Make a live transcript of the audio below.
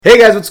Hey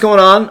guys, what's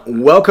going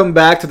on? Welcome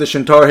back to the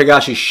Shintaro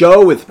Higashi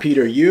Show with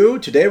Peter Yu.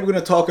 Today we're going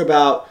to talk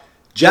about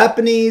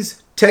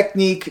Japanese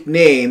technique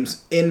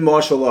names in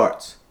martial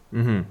arts.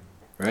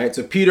 Right?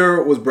 So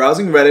Peter was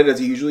browsing Reddit as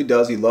he usually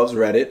does. He loves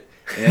Reddit.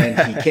 And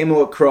he came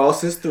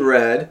across this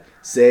thread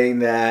saying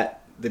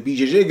that the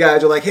BJJ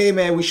guys are like, hey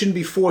man, we shouldn't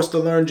be forced to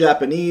learn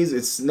Japanese.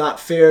 It's not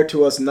fair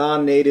to us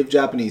non-native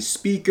Japanese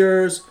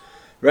speakers.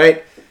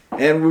 Right?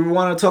 And we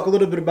want to talk a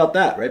little bit about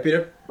that. Right,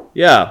 Peter?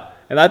 Yeah.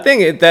 And I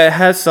think that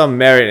has some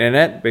merit in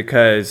it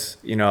because,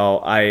 when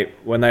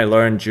I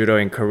learned judo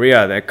in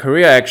Korea, that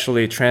Korea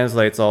actually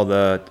translates all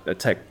the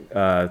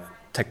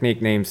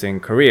technique names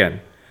in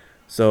Korean.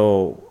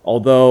 So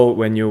although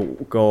when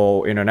you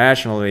go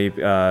internationally,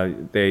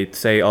 they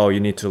say, oh,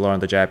 you need to learn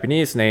the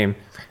Japanese name.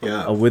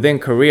 Yeah. Within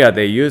Korea,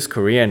 they use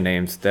Korean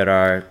names that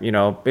are,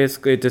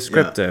 basically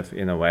descriptive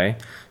in a way.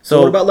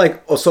 So what about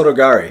like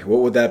Osotogari? What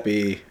would that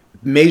be?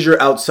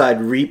 Major outside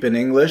reap in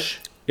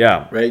English.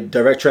 Yeah. Right?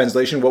 Direct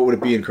translation, what would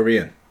it be in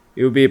Korean?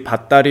 It would be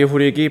밭다리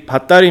후리기.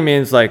 밭다리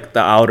means like the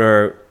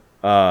outer,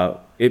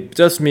 it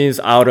just means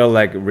outer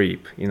like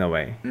reap in a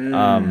way.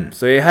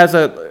 So it has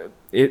it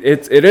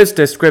is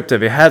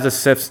descriptive. It has a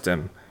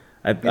system.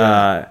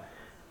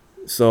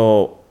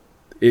 So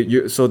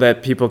that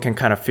people can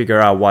kind of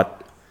figure out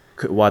what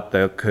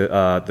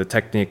the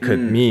technique could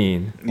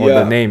mean or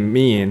the name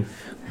mean.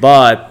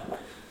 But,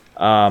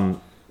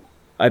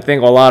 I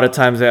think a lot of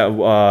times that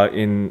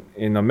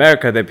in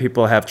America that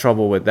people have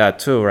trouble with that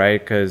too,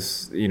 right?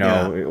 Because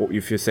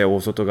if you say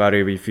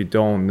osotogari, if you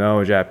don't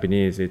know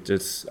Japanese, it's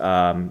just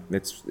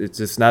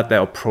not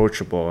that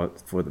approachable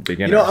for the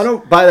beginners. I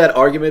don't buy that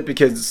argument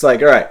because it's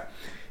like, all right,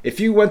 if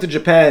you went to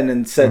Japan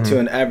and said to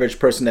an average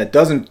person that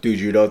doesn't do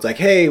judo, it's like,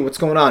 hey, what's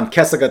going on?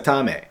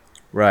 Kesagatame.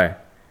 Right.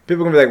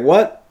 People are gonna be like,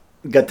 what?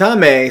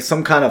 Gatame,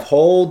 some kind of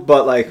hold,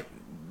 but like,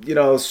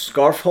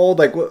 scarf hold,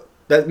 like what?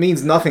 That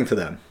means nothing to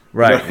them.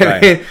 Right, right. I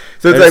mean?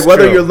 So it's like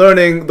whether you're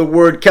learning the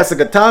word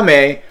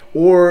kesagatame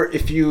or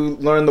if you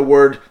learn the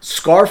word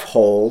scarf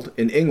hold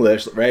in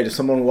English, right? If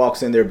someone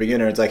walks in, they're a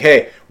beginner, it's like,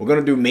 hey, we're going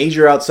to do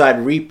major outside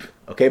reap,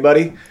 okay,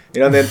 buddy?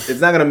 Then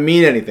it's not going to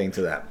mean anything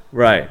to them.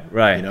 Right.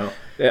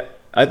 Yeah,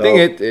 I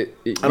think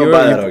I don't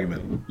buy that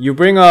argument. You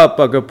bring up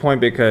a good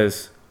point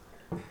because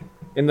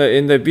in the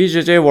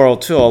BJJ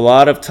world too, a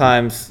lot of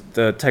times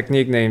the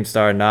technique names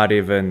are not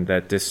even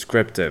that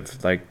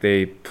descriptive. Like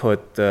they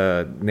put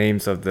the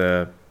names of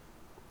the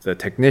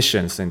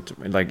technicians into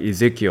like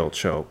Ezekiel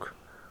choke.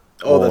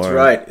 Oh, that's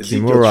right.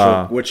 Ezekiel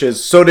Kimura, choke, which is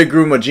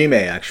Sodegru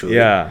Majime, actually.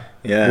 Yeah.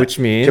 Which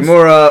means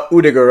Kimura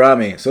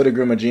Udegarami.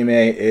 Sodegru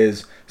Majime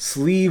is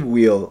sleeve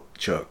wheel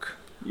choke.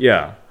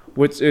 Yeah.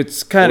 Which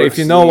it's kind of, if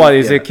you know what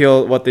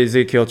the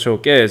Ezekiel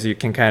choke is, you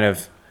can kind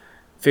of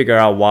figure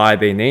out why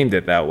they named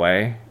it that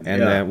way.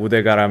 And then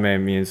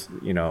Udegarame means,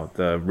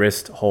 the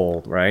wrist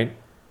hold, right?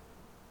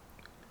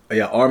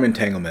 Yeah, arm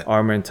entanglement.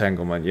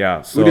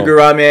 Yeah. So,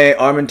 Udegarame,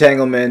 arm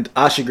entanglement,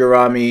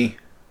 Ashigarami,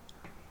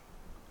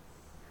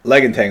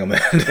 leg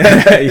entanglement.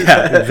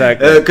 Yeah,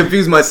 exactly.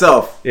 Confused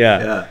myself.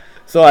 Yeah.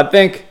 So I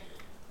think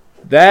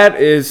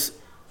that is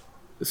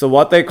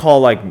what they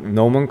call like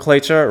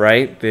nomenclature,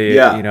 right? There's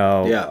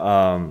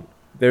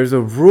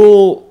a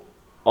rule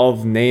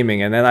of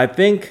naming, and then I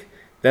think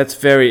that's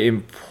very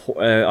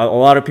important. A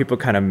lot of people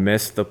kind of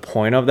miss the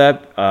point of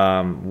that.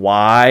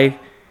 Why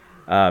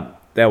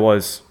that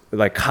was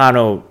like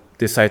Kano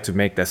decided to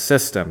make that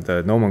system,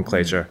 the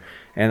nomenclature.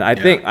 And I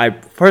think I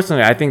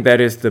think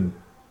that is the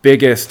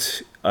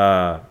biggest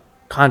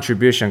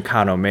contribution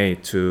Kano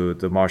made to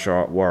the martial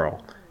art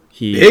world.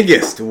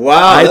 Biggest?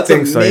 Wow, that's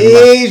a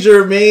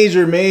major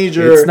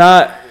it's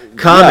not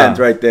comment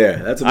right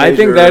there. That's a major, I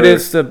think that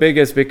is the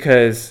biggest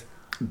because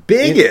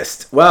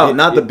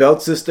not the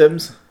belt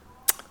systems.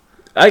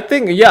 I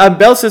think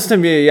belt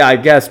system, I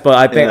guess, but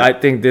I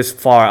think this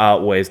far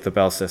outweighs the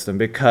belt system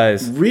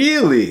because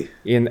really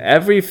in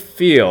every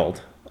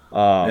field,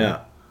 like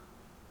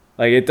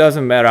it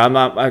doesn't matter. I'm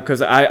not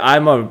because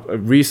I'm a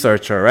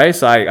researcher, right?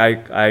 So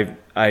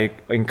I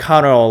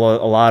encounter a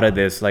lot of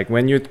this. Like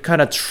when you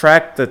kind of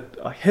track the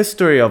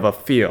history of a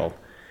field,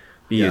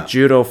 be it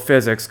judo,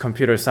 physics,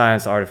 computer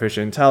science,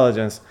 artificial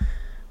intelligence,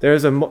 there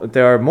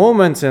are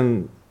moments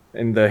in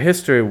the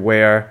history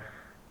where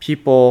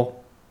people.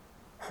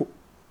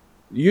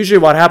 Usually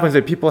what happens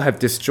is people have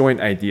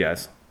disjoint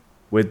ideas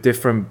with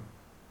different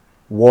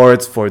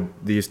words for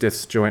these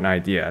disjoint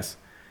ideas.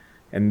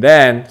 And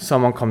then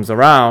someone comes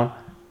around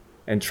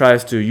and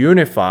tries to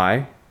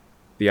unify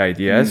the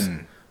ideas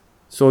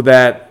so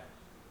that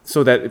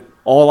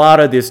all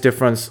out of these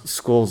different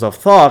schools of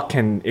thought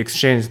can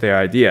exchange their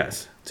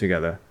ideas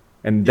together.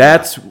 And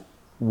that's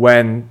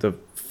when the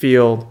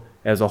field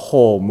as a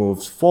whole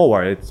moves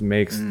forward. It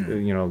makes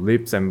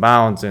leaps and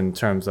bounds in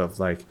terms of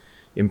like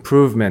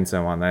improvements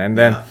and whatnot. And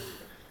then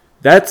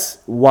that's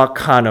what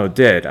Kano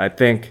did. I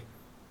think,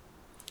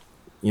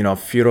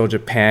 feudal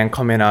Japan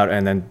coming out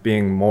and then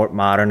being more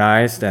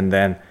modernized, and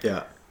then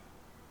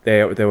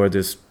there were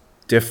these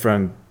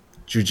different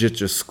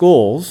jiu-jitsu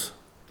schools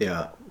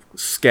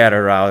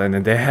scattered out, and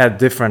then they had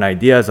different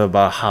ideas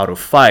about how to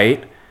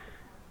fight.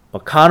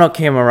 But Kano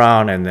came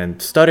around and then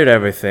studied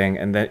everything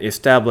and then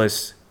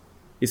established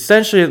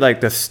essentially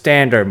like the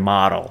standard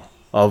model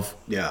of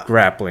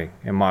grappling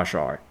in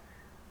martial art,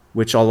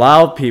 which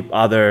allowed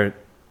other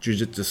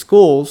jiu-jitsu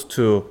schools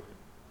to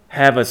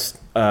have a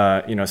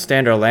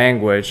standard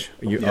language,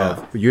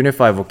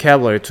 unified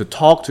vocabulary to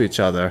talk to each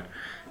other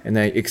and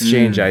then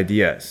exchange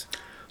ideas.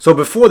 So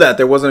before that,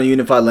 there wasn't a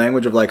unified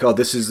language of like, oh,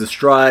 this is the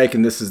strike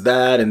and this is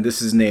that and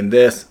this is named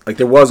this. Like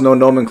there was no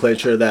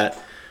nomenclature that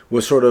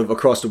was sort of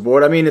across the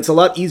board. I mean, it's a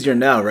lot easier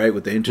now, right,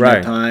 with the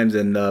internet times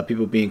and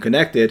people being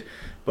connected.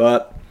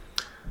 But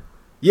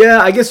yeah,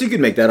 I guess you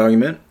could make that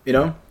argument, you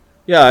know?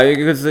 Yeah,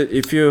 because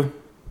if you...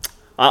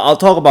 I'll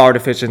talk about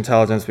artificial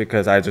intelligence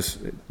because I just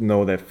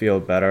know that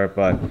field better.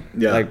 But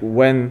like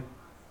when...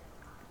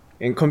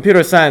 In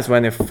computer science,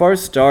 when it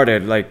first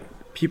started, like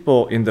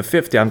people in the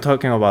 50s, I'm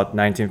talking about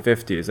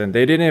 1950s, and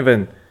they didn't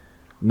even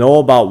know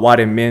about what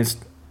it means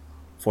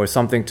for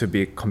something to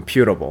be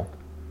computable.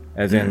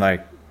 As in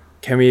like,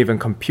 can we even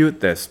compute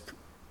this?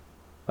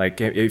 Like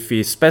if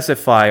we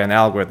specify an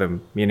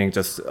algorithm, meaning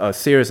just a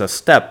series of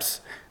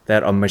steps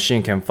that a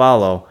machine can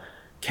follow,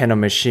 can a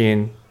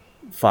machine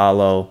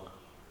follow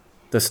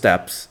the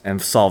steps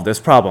and solve this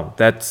problem?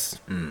 That's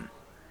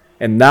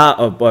and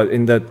now, but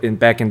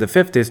back in the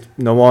 50s,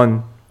 no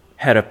one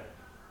had a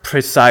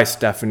precise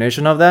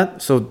definition of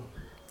that, so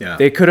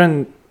they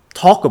couldn't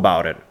talk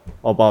about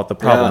the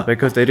problem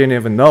because they didn't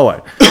even know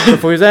it. So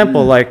for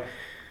example, like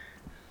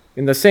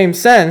in the same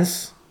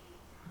sense,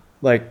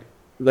 like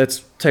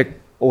let's take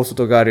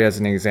Osotogari as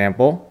an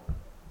example.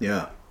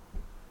 Yeah.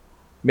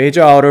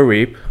 Major outer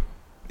reap.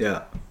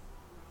 Yeah.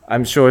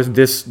 I'm sure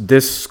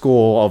this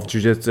school of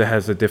jiu-jitsu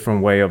has a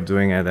different way of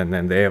doing it, and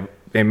then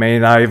they may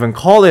not even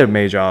call it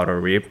major outer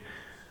reap.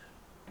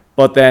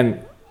 But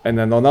then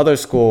another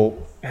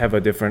school has a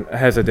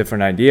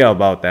different idea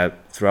about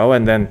that throw,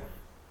 and then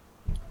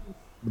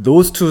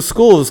those two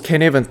schools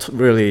can't even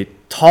really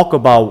talk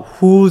about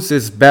whose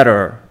is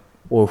better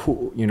or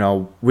who,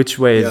 which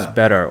way is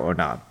better or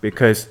not,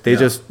 because they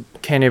just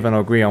can't even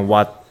agree on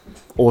what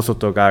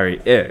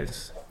Osotogari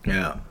is.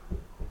 Yeah.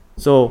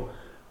 So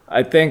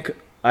I think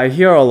I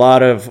hear a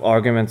lot of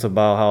arguments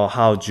about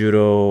how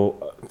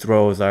judo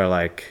throws are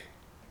like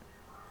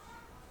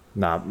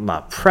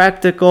not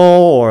practical,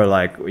 or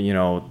like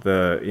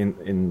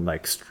in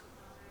like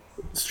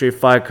street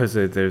fight because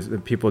there's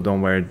people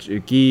don't wear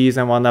gis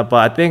and whatnot.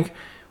 But I think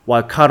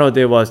what Kano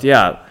did was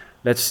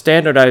let's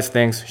standardize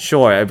things.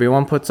 Sure,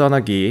 everyone puts on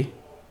a gi.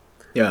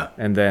 Yeah.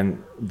 And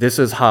then this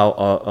is how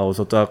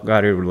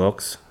Osotogari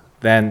looks.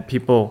 Then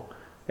people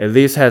at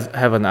least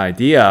have an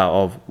idea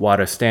of what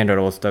a standard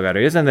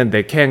Osotogari is, and then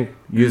they can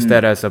use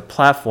that as a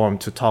platform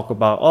to talk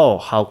about,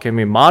 how can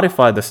we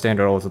modify the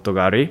standard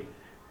Osotogari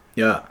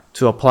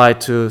to apply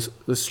to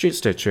the street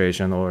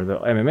situation or the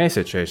MMA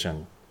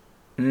situation.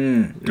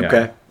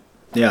 Okay.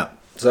 Yeah.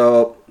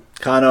 So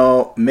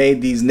Kano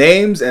made these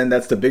names, and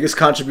that's the biggest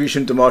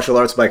contribution to martial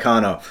arts by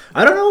Kano.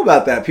 I don't know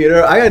about that,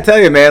 Peter. I gotta tell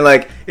you, man,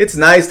 like, it's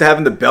nice to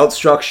having the belt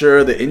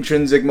structure, the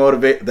extrinsic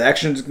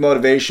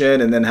motivation,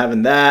 and then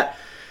having that.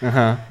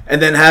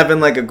 And then having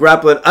like a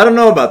grappling. I don't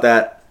know about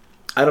that.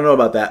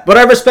 But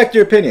I respect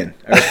your opinion.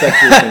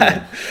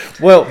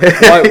 Well,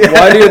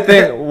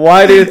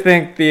 why do you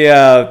think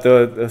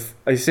the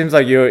it seems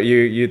like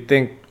you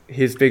think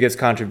his biggest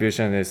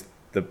contribution is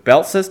the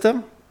belt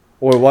system?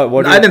 Or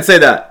what? I didn't say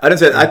that.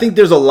 I think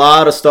there's a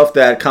lot of stuff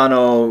that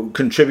Kano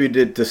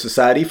contributed to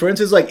society. For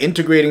instance, like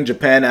integrating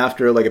Japan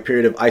after like a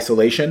period of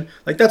isolation.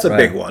 Like that's a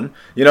big one.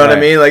 You know what I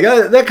mean? Like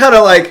that kind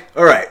of like,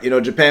 all right,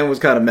 Japan was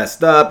kind of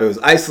messed up. It was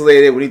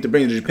isolated. We need to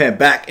bring Japan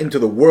back into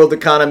the world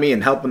economy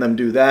and helping them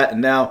do that.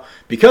 And now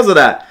because of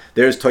that,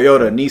 there's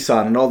Toyota,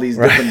 Nissan, and all these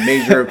different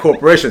major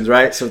corporations,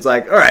 right? So it's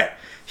like, all right,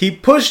 he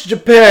pushed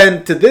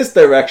Japan to this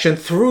direction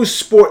through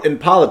sport and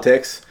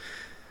politics,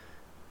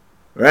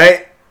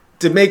 right?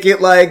 To make it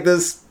like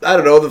this, I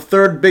don't know, the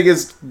third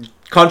biggest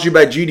country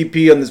by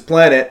GDP on this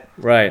planet.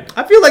 Right.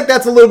 I feel like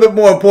that's a little bit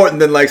more important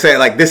than like saying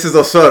like this is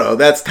Osoto,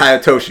 that's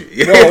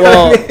Tayatoshi.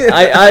 Well,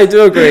 I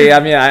do agree.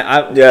 I mean,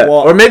 Well,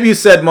 or maybe you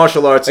said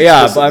martial arts.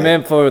 Yeah, but I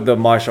meant for the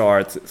martial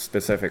arts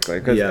specifically,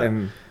 because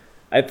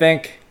I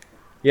think,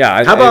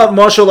 How about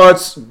martial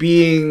arts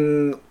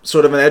being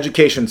sort of an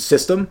education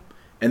system,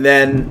 and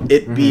then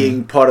it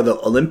being part of the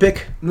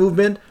Olympic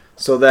movement?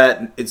 So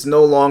that it's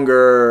no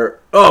longer,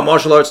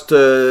 martial arts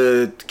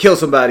to kill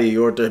somebody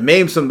or to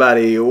maim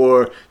somebody,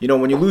 or,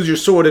 when you lose your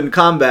sword in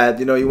combat,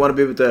 you want to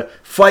be able to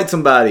fight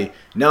somebody.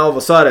 Now all of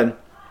a sudden,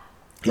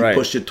 he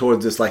pushed it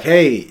towards this like,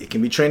 hey, it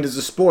can be trained as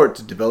a sport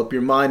to develop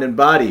your mind and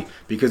body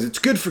because it's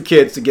good for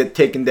kids to get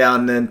taken down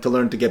and then to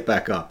learn to get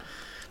back up.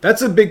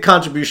 That's a big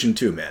contribution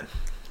too, man.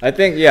 I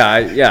think,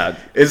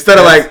 Instead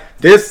of like,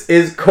 this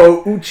is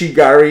Ko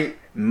Uchigari,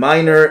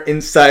 minor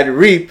inside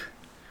reap.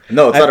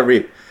 No, it's not a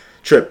reap.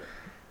 Trip.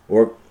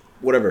 Or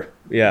whatever.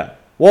 Yeah.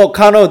 Well,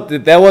 Kano,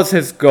 that was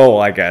his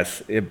goal, I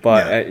guess.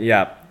 But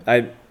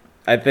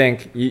I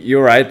think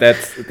you're right.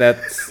 That's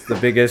the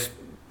biggest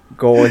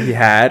goal he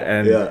had.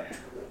 And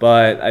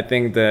but I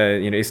think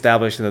the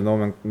establishing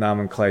the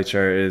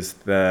nomenclature is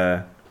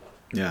the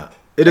Yeah,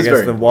 it is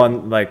very the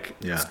important. one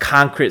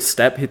concrete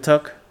step he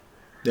took.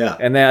 Yeah,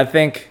 and then I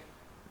think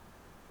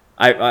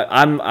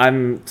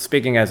I'm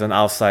speaking as an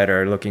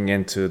outsider looking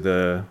into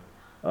the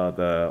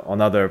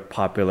another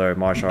popular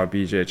martial art,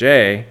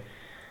 BJJ,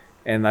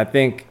 and I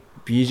think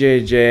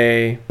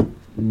BJJ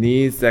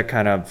needs that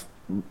kind of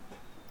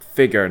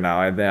figure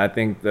now. And then I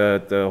think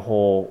the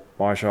whole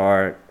martial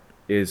art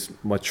is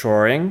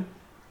maturing.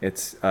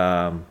 It's it's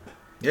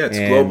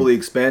globally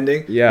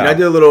expanding. Yeah, and I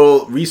did a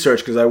little research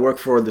because I work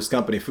for this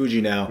company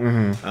Fuji now.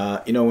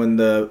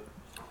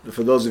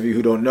 For those of you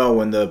who don't know,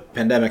 when the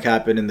pandemic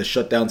happened and the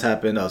shutdowns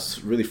happened, I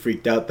was really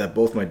freaked out that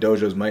both my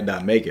dojos might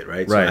not make it,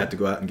 right? So I had to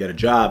go out and get a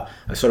job.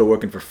 I started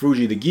working for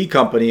Fuji, the gi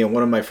company, and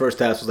one of my first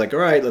tasks was like,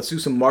 all right, let's do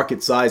some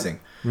market sizing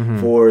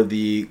for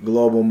the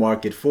global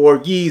market for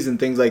gis and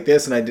things like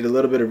this. And I did a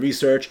little bit of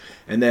research.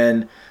 And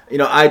then,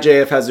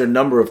 IJF has their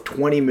number of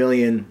 20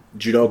 million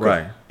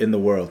judoka in the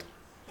world.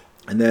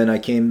 And then I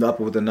came up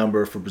with a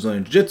number for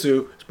Brazilian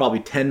Jiu-Jitsu. It's probably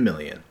 10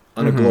 million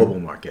on a global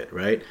market,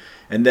 right?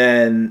 And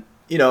then...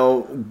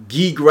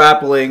 gi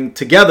grappling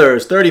together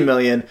is 30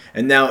 million,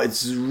 and now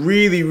it's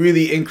really,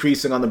 really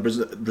increasing on the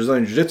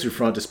Brazilian Jiu-Jitsu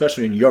front,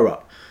 especially in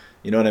Europe.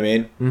 You know what I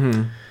mean?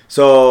 Mm-hmm.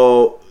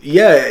 So,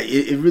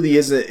 it really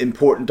is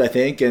important, I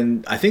think,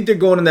 and I think they're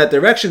going in that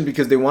direction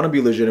because they want to be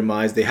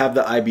legitimized. They have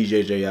the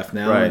IBJJF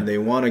now, and they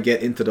want to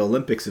get into the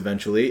Olympics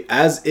eventually,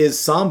 as is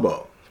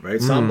Sambo, right?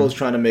 Sambo's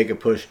trying to make a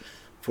push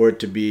for it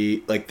to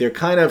be, they're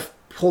kind of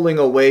pulling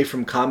away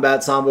from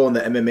combat sambo on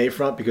the MMA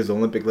front because the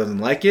Olympic doesn't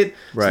like it.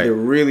 Right. So they're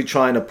really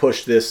trying to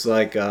push this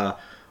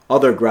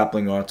other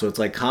grappling art. So it's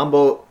like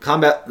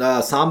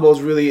combat sambo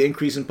is really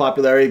increasing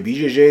popularity.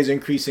 BJJ is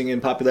increasing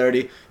in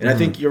popularity, and I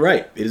think you're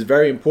right. It is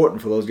very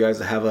important for those guys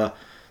to have a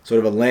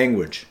sort of a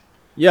language.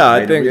 Yeah,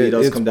 right? I think it really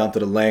does come down to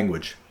the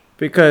language.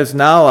 Because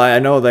now I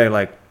know they're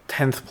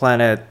 10th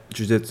Planet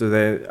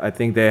Jiu-Jitsu. I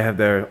think they have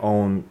their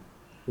own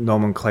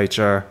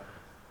nomenclature.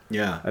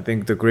 Yeah, I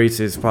think the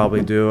Greeks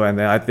probably do, and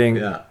then I think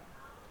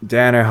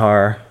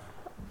Danaher,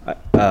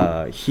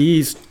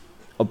 he's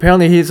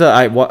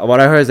what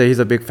I heard is that he's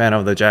a big fan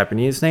of the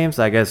Japanese names.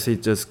 I guess he's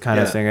just kind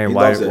of saying, hey,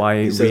 why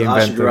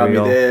reinvent the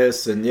wheel?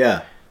 This and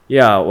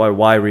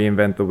why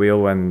reinvent the wheel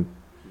when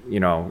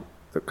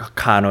the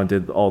Kano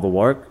did all the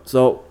work?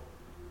 So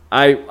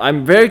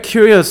I'm very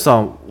curious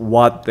on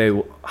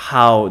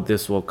how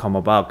this will come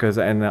about.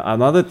 And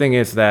another thing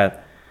is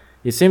that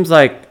it seems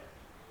like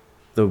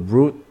the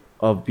root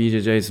of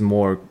BJJ is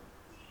more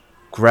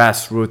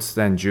grassroots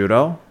than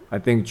judo. I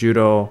think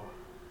judo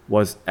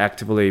was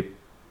actively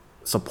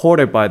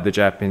supported by the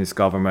Japanese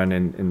government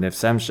in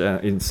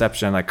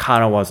inception. Like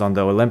Kano was on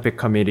the Olympic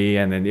committee,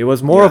 and then it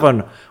was more of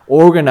an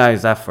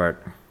organized effort.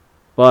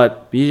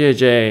 But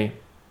BJJ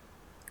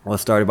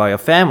was started by a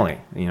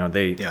family.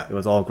 It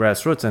was all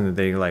grassroots, and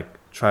they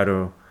try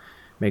to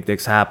make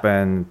this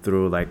happen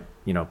through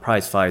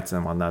prize fights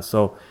and whatnot.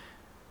 So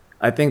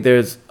I think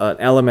there's an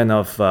element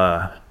of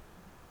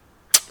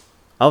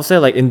I would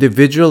say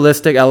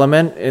individualistic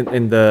element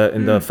in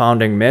the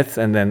founding myth,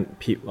 and then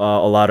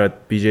a lot of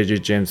BJJ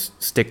gyms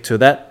stick to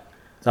that.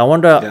 So I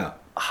wonder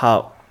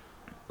how,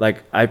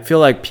 I feel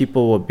like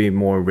people will be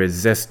more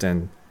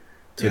resistant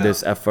to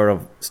this effort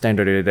of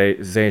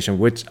standardization,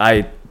 which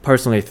I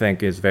personally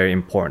think is very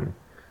important.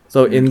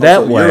 So in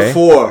that way, you're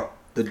for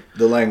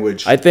the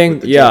language. I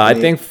think I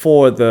think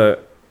for the.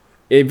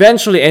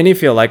 Eventually, any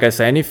field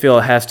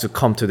has to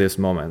come to this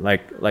moment.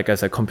 Like I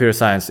said, computer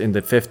science in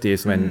the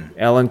 50s when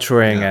Alan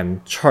Turing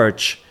and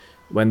Church,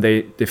 when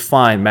they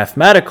defined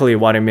mathematically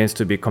what it means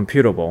to be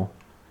computable.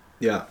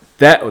 Yeah.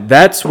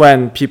 That's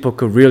when people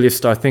could really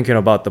start thinking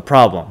about the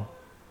problem.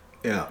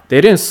 Yeah. They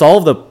didn't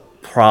solve the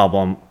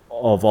problem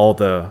of all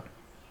the,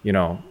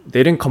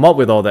 they didn't come up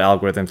with all the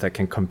algorithms that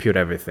can compute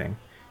everything.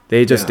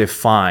 They just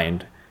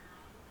defined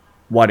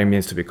what it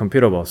means to be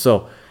computable.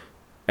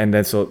 And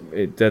then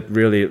that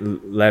really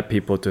led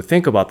people to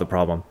think about the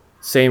problem.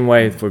 Same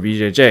way for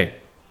BJJ,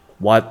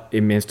 what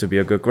it means to be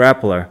a good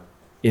grappler.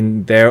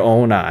 In their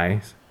own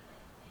eyes,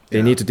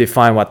 they need to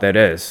define what that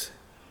is.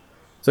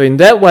 So in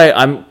that way,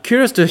 I'm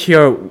curious to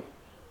hear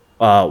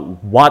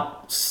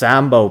what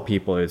Sambo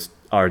people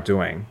are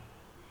doing.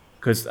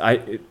 Because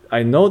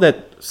I know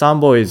that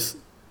Sambo is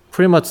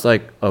pretty much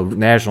like a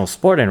national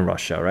sport in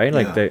Russia, right?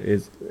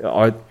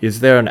 Is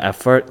there an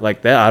effort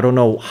like that? I don't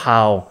know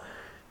how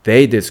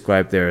they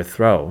describe their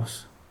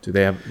throws. Do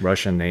they have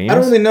Russian names? I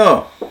don't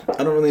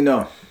really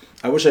know.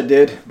 I wish I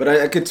did, but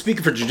I could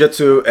speak for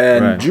jiu-jitsu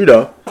and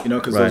judo,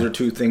 because those are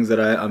two things that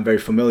I'm very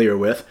familiar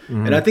with.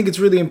 Mm-hmm. And I think it's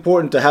really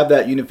important to have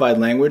that unified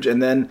language.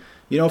 And then,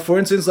 for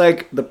instance,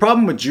 the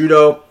problem with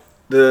judo,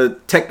 the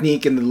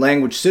technique and the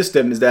language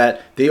system is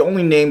that they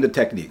only name the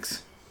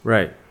techniques.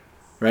 Right.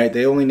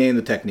 They only name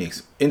the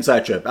techniques.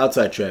 Inside trip,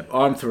 outside trip,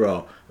 arm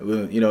throw,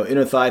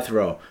 inner thigh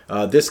throw,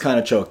 this kind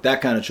of choke, that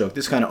kind of choke,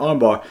 this kind of arm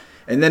bar.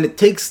 And then it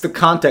takes the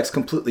context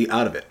completely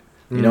out of it.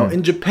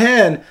 In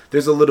Japan,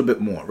 there's a little bit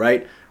more,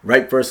 right?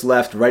 Right versus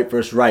left, right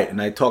versus right.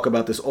 And I talk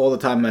about this all the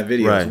time in my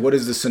videos. Right. What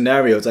is the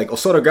scenario? It's like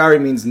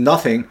Osotogari means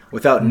nothing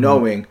without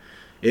knowing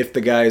if the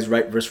guy is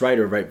right versus right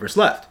or right versus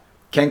left.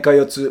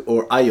 kenkayotsu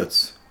or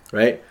ayotsu,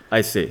 right?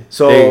 I see.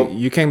 So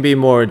you can be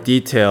more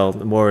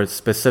detailed, more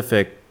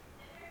specific.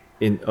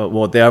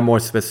 They are more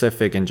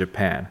specific in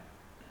Japan.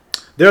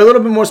 They're a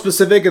little bit more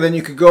specific, and then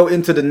you could go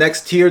into the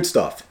next tiered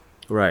stuff.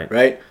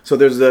 Right. So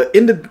there's the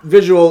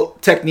individual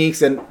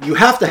techniques, and you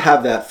have to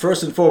have that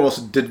first and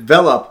foremost to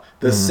develop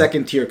the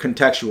second tier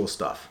contextual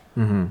stuff.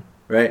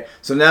 Right.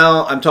 So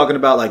now I'm talking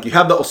about like you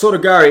have the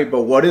osotogari,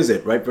 but what is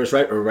it? Right versus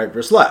right or right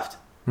versus left?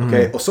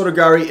 Okay.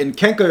 Osotogari in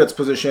kenkayotsu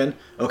position.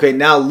 Okay.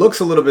 Now looks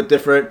a little bit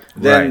different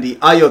than the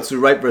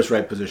ayotsu right versus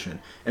right position.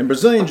 And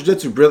Brazilian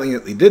Jiu-Jitsu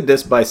brilliantly did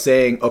this by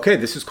saying, okay,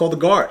 this is called the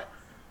guard,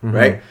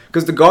 right?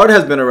 Because the guard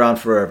has been around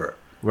forever.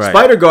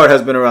 Spider guard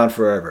has been around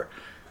forever.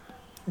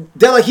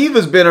 De La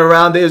Riva's been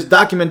around. There's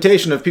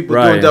documentation of people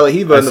doing De La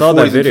Riva in the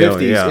 40s and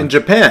 50s in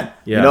Japan.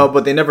 You know,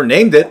 but they never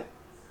named it.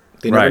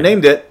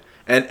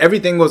 And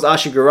everything was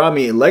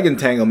Ashigarami leg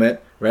entanglement,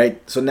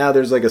 right? So now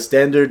there's like a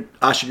standard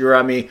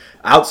Ashigarami,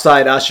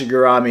 outside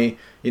Ashigarami,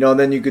 you know, and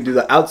then you could do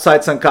the outside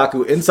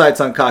Sankaku, inside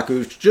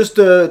Sankaku, just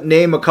to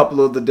name a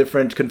couple of the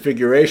different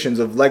configurations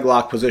of leg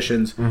lock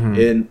positions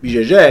in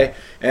BJJ.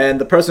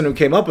 And the person who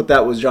came up with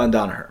that was John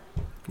Danaher.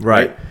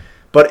 Right?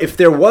 But if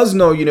there was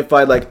no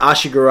unified like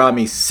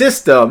Ashigarami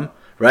system,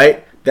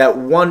 right, that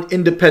one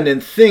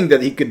independent thing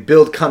that he could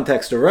build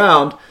context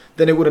around,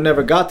 then it would have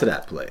never got to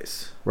that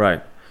place.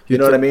 Right. You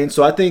know what I mean?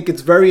 So I think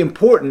it's very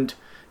important,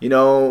 you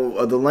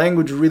know, the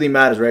language really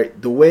matters, right?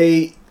 The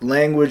way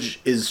language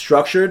is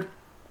structured,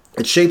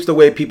 it shapes the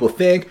way people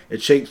think,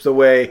 it shapes the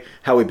way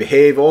how we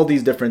behave, all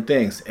these different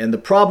things. And the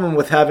problem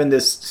with having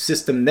this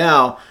system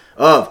now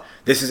of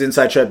this is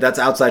inside trip, that's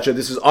outside trip,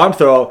 this is arm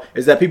throw,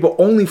 is that people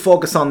only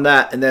focus on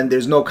that and then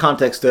there's no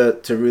context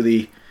to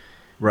really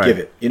give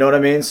it. You know what I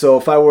mean? So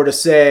if I were to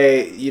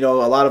say, you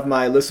know, a lot of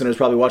my listeners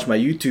probably watch my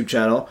YouTube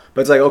channel,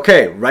 but it's like,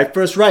 okay, right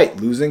first right,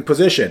 losing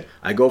position.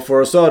 I go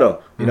for a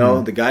Soto. You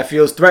know, the guy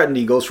feels threatened.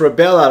 He goes for a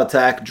bailout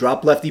attack,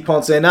 drop lefty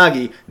Ponce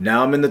Nagi.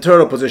 Now I'm in the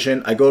turtle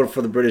position. I go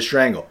for the British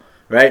Strangle.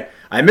 Right?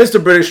 I missed a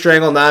British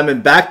Strangle. Now I'm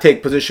in back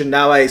take position.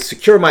 Now I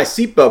secure my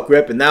seatbelt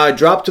grip, and now I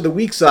drop to the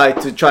weak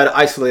side to try to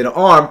isolate an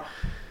arm.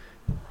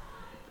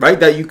 Right?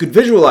 That you could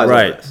visualize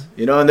like this.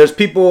 You know, and there's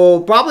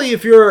people, probably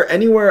if you're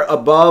anywhere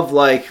above,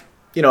 like,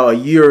 you know, a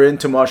year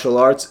into martial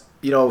arts,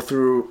 you know,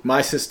 through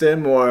my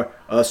system or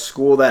a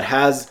school that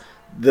has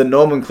the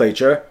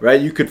nomenclature, right?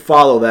 You could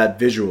follow that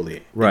visually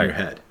in your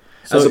head.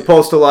 So, as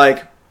opposed to,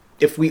 like,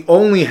 if we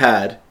only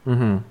had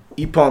Ippon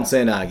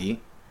Seinagi,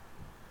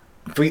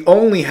 if we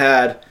only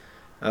had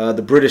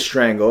the British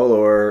Strangle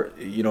or,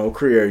 you know,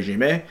 Kriya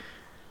Regime,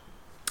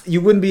 you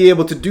wouldn't be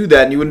able to do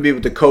that and you wouldn't be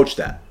able to coach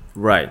that.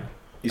 Right.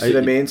 You see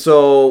what I mean?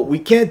 So we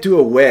can't do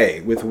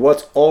away with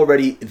what's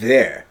already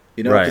there,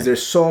 you know, because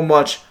there's so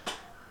much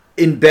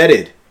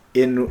embedded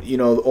in, you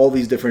know, all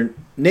these different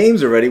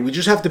names already. We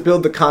just have to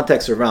build the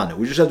context around it.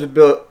 We just have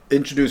to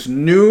introduce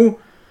new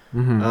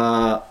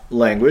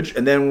language,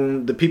 and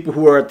then the people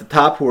who are at the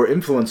top, who are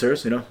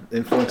influencers, you know,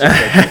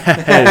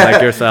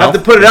 like yourself, have to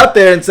put it out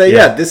there and say,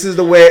 yeah, this is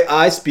the way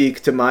I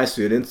speak to my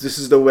students. This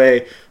is the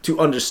way to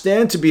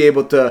understand, to be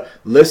able to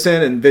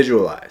listen and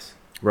visualize.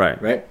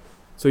 Right.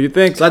 So you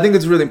think? So I think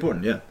it's really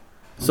important. Yeah.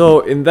 So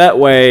in that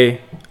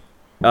way,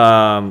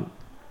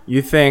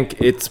 you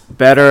think it's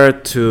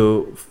better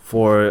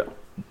for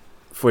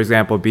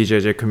example,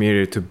 BJJ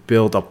community to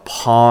build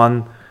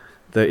upon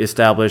the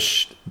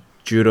established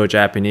Judo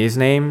Japanese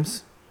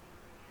names?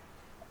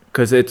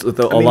 Because it's a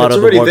lot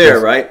of the work already there,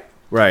 right?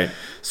 Right.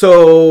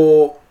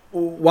 So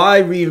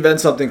why reinvent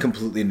something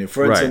completely new?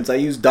 For instance, I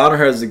use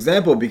Danaher as an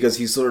example because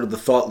he's sort of the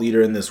thought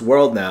leader in this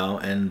world now,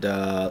 and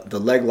the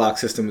leg lock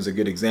system is a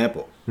good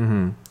example.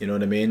 You know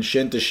what I mean?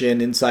 Shin to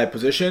shin, inside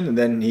position, and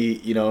then he,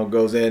 you know,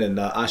 goes in and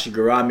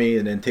Ashigarami,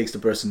 and then takes the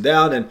person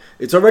down, and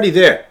it's already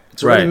there.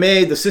 It's already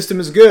made. The system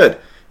is good.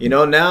 You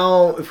know,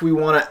 now if we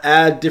want to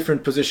add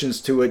different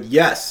positions to it,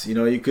 yes, you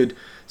know, you could,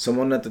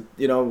 someone that,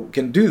 you know,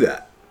 can do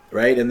that,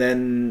 right? And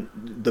then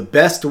the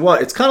best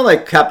one, it's kind of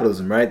like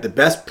capitalism, right? The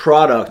best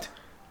product,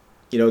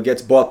 you know,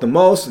 gets bought the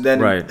most, and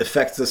then it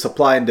affects the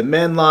supply and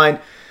demand line.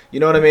 You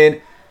know what I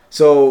mean?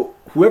 So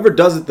whoever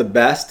does it the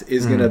best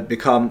is going to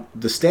become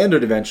the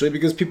standard eventually,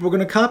 because people are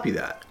going to copy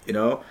that, you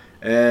know?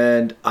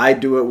 And I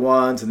do it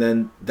once, and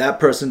then that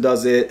person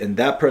does it, and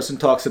that person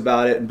talks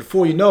about it, and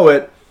before you know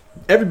it,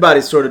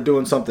 everybody's sort of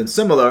doing something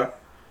similar.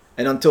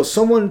 And until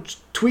someone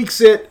tweaks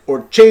it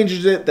or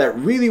changes it that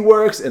really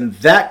works, and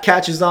that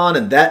catches on,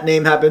 and that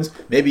name happens,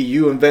 maybe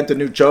you invent a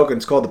new choke and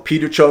it's called the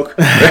Peter choke,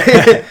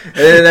 right? And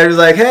then they're just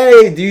like,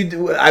 hey,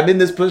 I'm in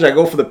this position, I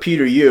go for the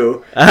Peter U. You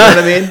know what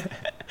I mean?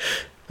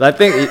 I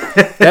think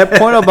that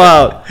point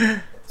about,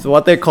 so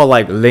what they call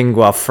like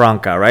lingua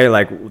franca, right?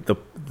 Like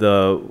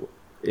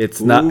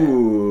it's not.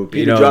 Ooh,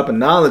 Peter dropping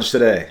knowledge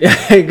today.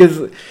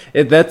 Because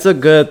that's a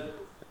good.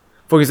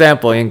 For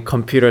example, in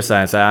computer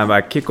science,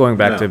 I keep going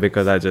back to it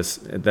because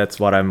that's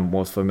what I'm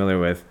most familiar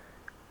with.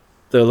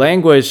 The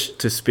language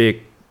to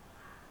speak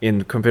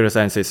in computer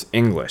science is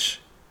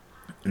English,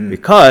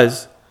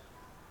 because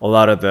a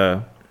lot of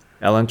the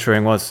Alan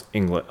Turing was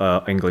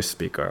English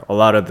speaker. A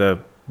lot of the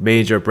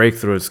major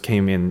breakthroughs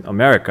came in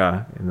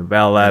America, in the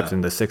Bell Labs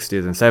in the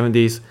 60s and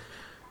 70s.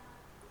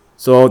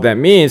 So that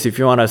means if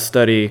you want to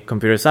study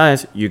computer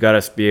science, you got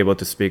to be able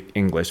to speak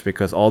English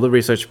because all the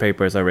research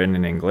papers are written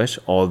in English.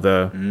 All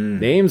the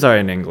names are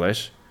in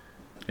English.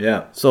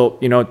 Yeah. So,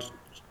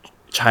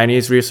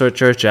 Chinese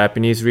researchers,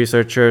 Japanese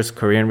researchers,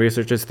 Korean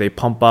researchers, they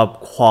pump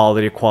up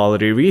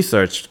quality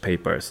research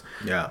papers.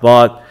 Yeah.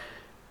 But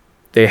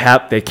they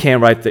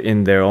can't write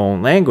in their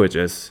own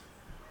languages.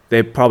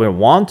 They probably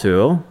want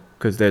to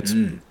because that's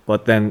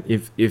but then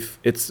if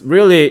it's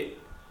really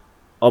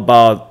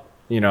about,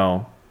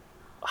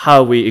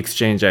 how we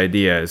exchange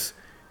ideas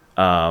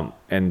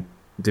and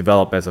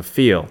develop as a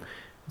field.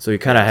 So you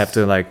kind of have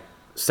to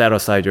set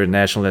aside your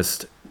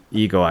nationalist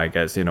ego, I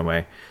guess, in a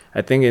way.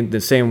 I think in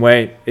the same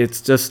way, it's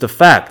just a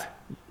fact.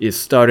 It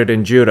started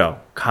in judo.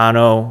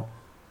 Kano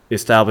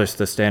established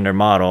the standard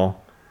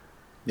model.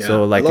 Yeah.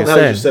 So I love how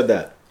you said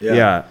that.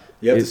 Yeah.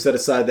 You have to set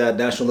aside that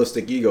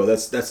nationalistic ego.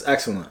 That's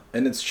excellent.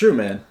 And it's true,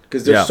 man.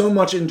 Because there's so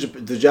much in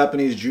the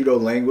Japanese judo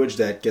language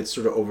that gets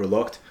sort of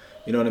overlooked.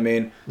 You know what I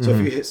mean? So if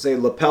you say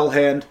lapel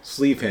hand,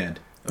 sleeve hand.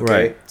 Okay?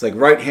 Right. It's like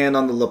right hand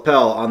on the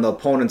lapel on the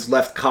opponent's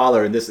left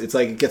collar. And it's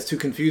like it gets too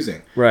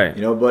confusing. Right.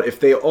 But if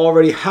they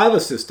already have a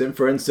system,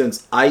 for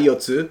instance,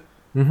 Aiotsu,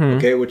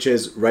 okay, which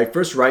is right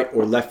first right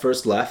or left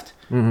first left,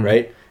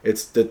 right?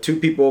 It's the two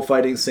people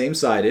fighting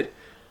same-sided,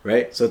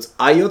 right? So it's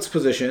Aiotsu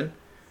position.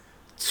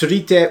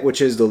 Tsurite,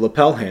 which is the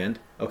lapel hand.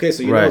 Okay,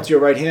 so you know it's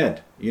your right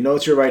hand. You know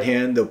it's your right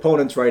hand, the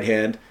opponent's right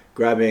hand,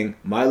 grabbing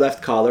my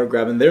left collar,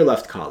 grabbing their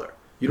left collar.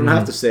 You don't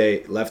have to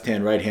say left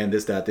hand, right hand,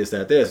 this, that, this,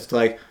 that, this. It's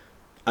like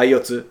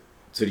Aiotsu,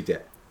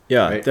 Tsurite.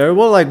 Yeah, right? there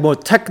were more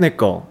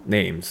technical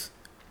names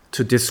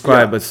to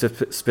describe a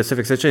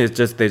specific situation. It's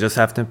just they just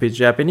have to be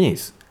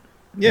Japanese.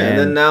 Yeah, and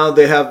then now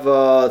they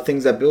have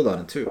things that build on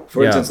it too.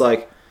 For instance,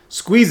 like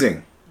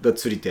squeezing the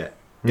Tsurite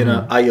in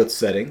an Aiotsu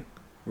setting,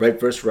 right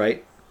versus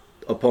right.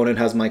 Opponent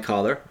has my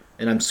collar,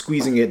 and I'm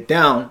squeezing it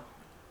down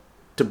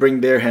to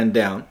bring their hand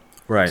down.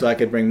 Right. So I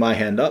could bring my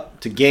hand up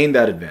to gain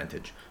that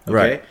advantage. Okay.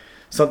 Right.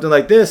 Something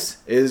like this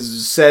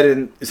is said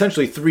in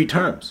essentially 3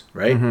 terms,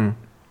 right?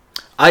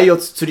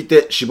 Aiotsu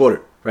tsurite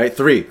shiboru, right?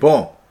 3,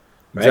 boom.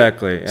 Right?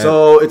 Exactly.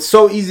 So it's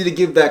so easy to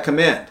give that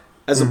command,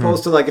 as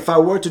opposed to if I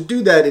were to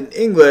do that in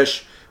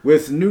English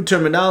with new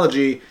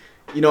terminology,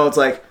 it's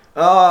like,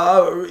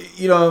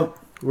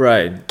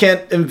 right.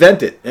 Can't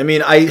invent it. I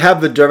mean, I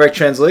have the direct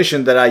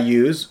translation that I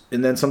use,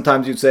 and then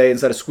sometimes you'd say,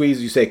 instead of squeeze,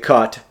 you say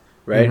cut,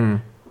 right?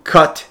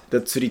 Cut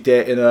the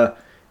tsurite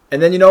and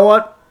then you know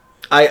what?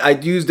 I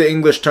use the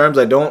English terms.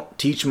 I don't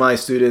teach my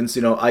students,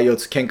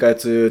 Aiotsu,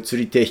 Kenkatsu,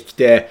 Tsurite,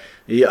 Hikite.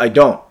 I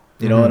don't,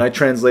 and I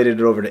translated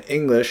it over to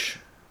English,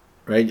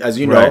 right? As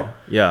you know.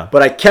 Yeah.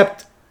 But I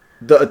kept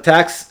the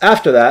attacks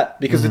after that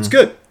because it's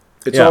good.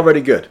 It's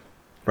already good.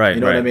 Right.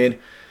 You know what I mean?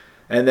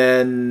 And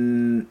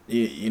then,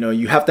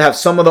 you have to have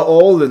some of the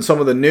old and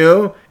some of the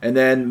new. And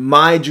then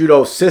my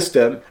judo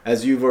system,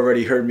 as you've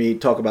already heard me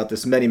talk about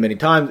this many, many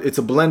times, it's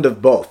a blend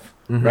of both.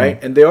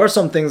 Right? And there are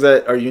some things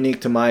that are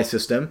unique to my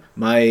system,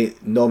 my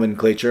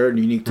nomenclature,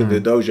 unique to the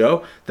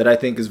dojo, that I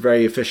think is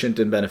very efficient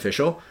and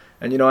beneficial.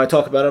 And, I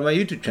talk about it on my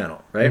YouTube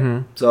channel,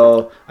 right?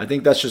 So I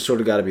think that's just sort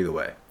of got to be the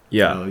way.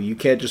 Yeah. You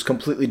can't just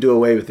completely do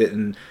away with it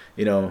and,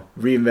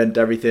 reinvent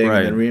everything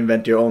and then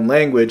reinvent your own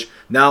language.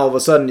 Now, all of a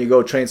sudden, you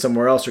go train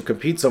somewhere else or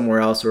compete somewhere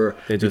else or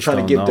you're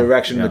trying to give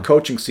direction to the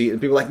coaching seat. And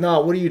people are like, no,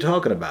 what are you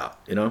talking about?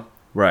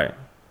 Right.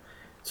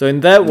 So in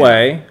that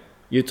way,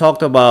 you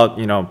talked about,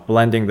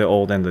 blending the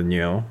old and the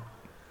new.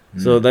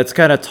 So let's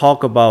kind of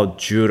talk about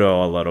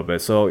judo a little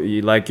bit. So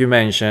like you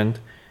mentioned,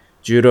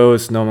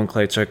 judo's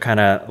nomenclature kind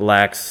of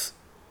lacks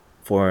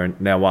for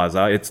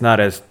newaza. It's not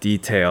as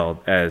detailed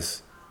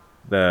as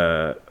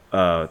the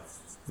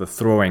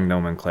throwing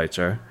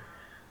nomenclature.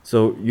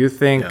 So you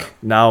think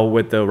now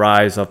with the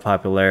rise of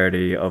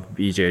popularity of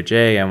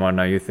BJJ and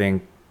whatnot, you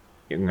think,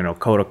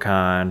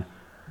 Kodokan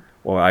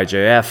or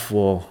IJF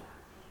will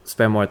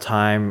spend more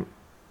time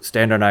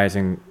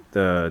standardizing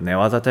the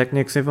newaza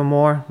techniques even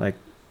more?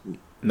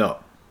 No,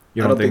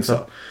 you I don't think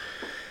so.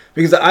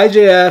 Because the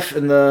IJF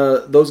and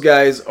those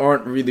guys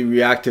aren't really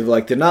reactive.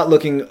 They're not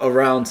looking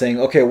around saying,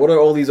 okay, what are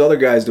all these other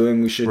guys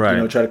doing? We should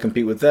try to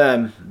compete with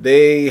them.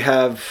 They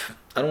have,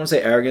 I don't want to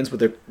say arrogance, but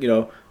they're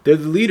the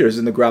leaders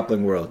in the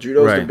grappling world.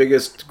 Judo is the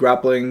biggest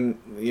grappling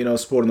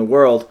sport in the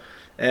world.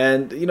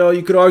 And,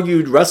 you could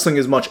argue wrestling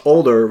is much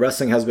older.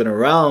 Wrestling has been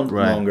around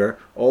longer,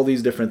 all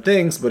these different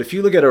things. But if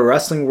you look at a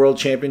wrestling world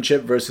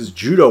championship versus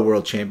judo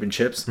world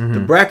championships, the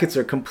brackets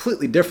are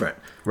completely different.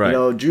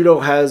 Right. Judo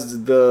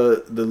has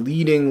the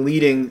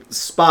leading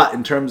spot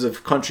in terms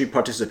of country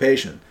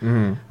participation,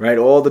 right?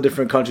 All the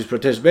different countries'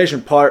 participation,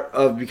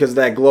 because of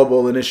that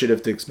global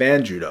initiative to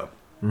expand judo.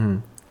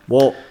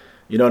 Well,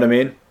 you know what I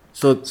mean?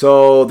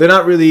 So they're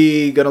not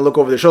really gonna look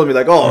over their shoulder and be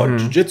like, "Oh,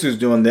 jiu-jitsu's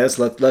doing this.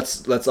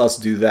 Let's us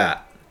do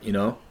that."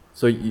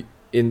 So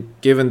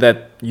given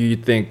that you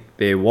think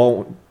they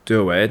won't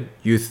do it,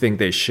 you think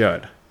they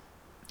should?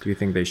 Do you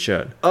think they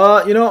should?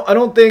 I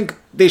don't think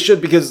they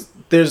should because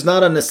there's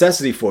not a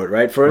necessity for it,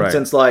 right? For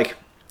instance,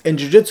 in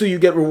jiu-jitsu, you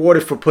get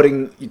rewarded for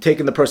you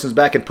taking the person's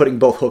back and putting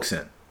both hooks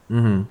in.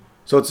 Mm-hmm.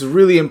 So it's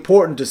really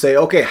important to say,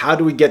 okay, how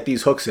do we get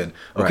these hooks in?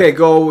 Okay,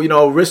 go,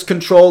 wrist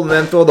control and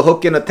then throw the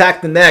hook in,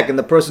 attack the neck, and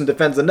the person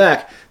defends the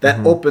neck.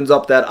 That opens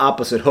up that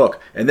opposite hook.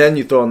 And then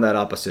you throw in that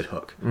opposite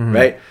hook,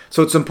 right?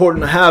 So it's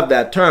important to have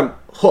that term,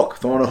 hook,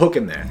 throwing a hook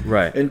in there.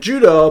 Right. In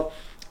judo,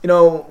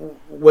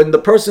 when the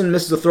person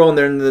misses a throw and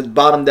they're in the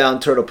bottom down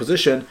turtle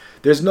position,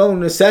 there's no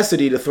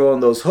necessity to throw in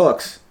those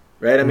hooks,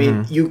 right? I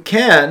mean, you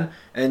can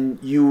and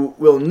you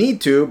will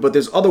need to, but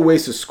there's other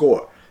ways to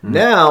score.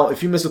 Now,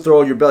 if you miss a throw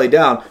and you're belly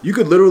down, you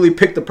could literally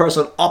pick the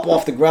person up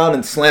off the ground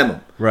and slam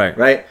them. Right.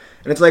 Right?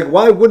 And it's like,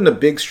 why wouldn't a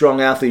big,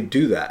 strong athlete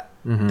do that?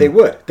 They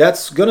would.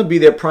 That's going to be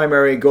their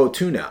primary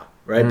go-to now,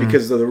 right?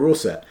 Because of the rule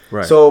set.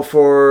 Right. So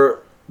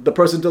for the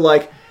person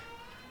to,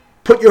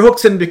 put your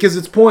hooks in because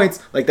it's points,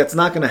 that's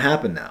not going to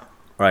happen now.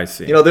 I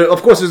see.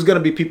 Of course, there's going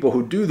to be people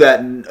who do that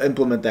and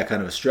implement that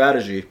kind of a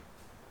strategy,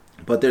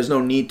 but there's no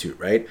need to,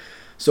 right?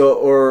 So,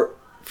 or,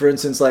 for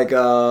instance,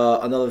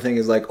 another thing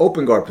is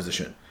open guard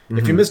position.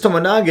 If you miss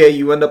Tomoe-nage,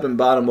 you end up in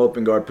bottom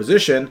open guard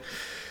position.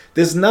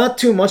 There's not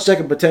too much that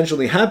could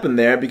potentially happen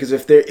there because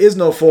if there is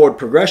no forward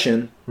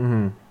progression,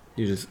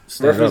 you just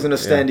referee's going to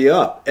stand you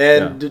up.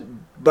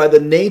 And by the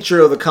nature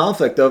of the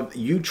conflict of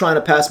you trying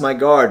to pass my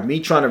guard, me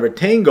trying to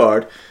retain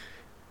guard,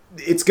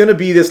 it's going to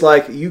be this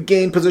you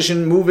gain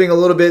position moving a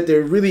little bit.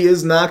 There really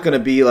is not going to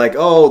be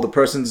the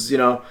person's,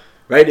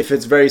 right? If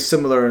it's very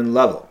similar in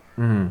level,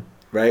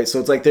 right? So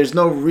it's there's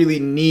no really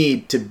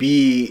need to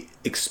be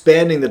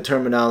expanding the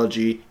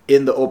terminology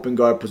in the open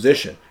guard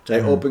position.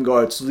 Open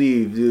guard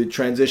sleeve, the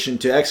transition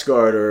to X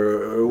guard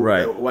or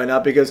why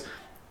not? Because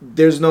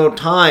there's no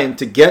time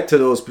to get to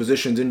those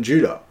positions in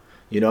judo.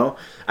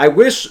 I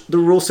wish the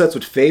rule sets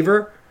would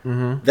favor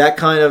that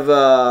kind of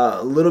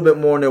a little bit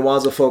more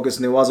Newaza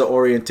focused, Newaza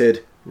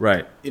oriented,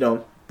 right?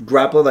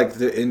 Grappling,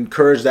 to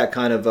encourage that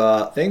kind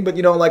of thing. But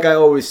like I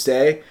always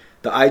say,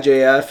 the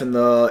IJF and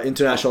the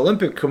International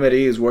Olympic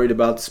Committee is worried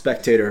about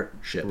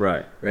spectatorship.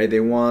 Right. They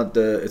want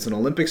it's an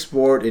Olympic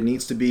sport. It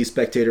needs to be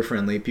spectator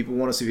friendly. People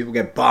want to see people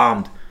get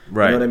bombed.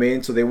 Right. You know what I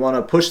mean? So they want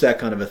to push that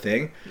kind of a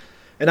thing.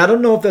 And I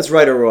don't know if that's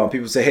right or wrong.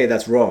 People say, hey,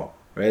 that's wrong.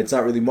 Right? It's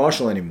not really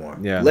martial anymore.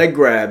 Yeah. Leg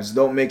grabs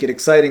don't make it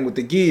exciting with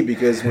the gi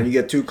because when you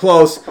get too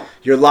close,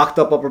 you're locked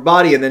up upper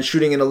body and then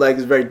shooting in the leg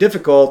is very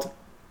difficult.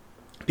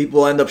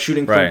 People end up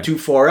shooting from too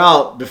far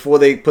out before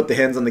they put the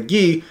hands on the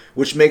gi,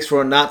 which makes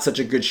for not such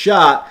a good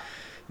shot.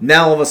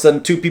 Now, all of a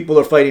sudden, two people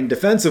are fighting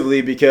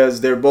defensively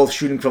because they're both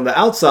shooting from the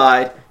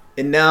outside.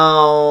 And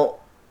now,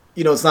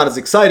 it's not as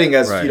exciting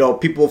as,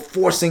 people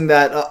forcing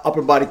that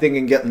upper body thing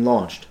and getting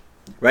launched.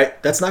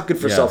 Right? That's not good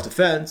for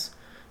self-defense.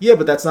 Yeah,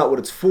 but that's not what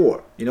it's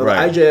for. The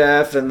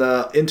IJF and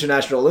the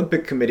International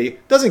Olympic Committee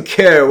doesn't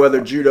care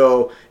whether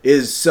judo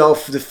is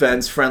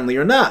self-defense friendly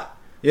or not.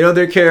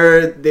 They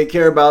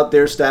care about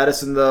their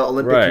status in the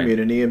Olympic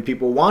community and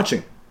people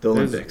watching the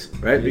Olympics,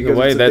 right? Because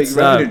it's a big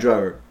revenue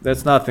driver.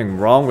 There's nothing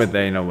wrong with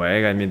that in a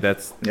way. I mean,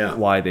 that's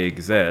why they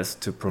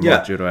exist, to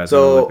promote judo as an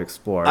Olympic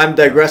sport. I'm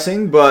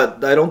digressing,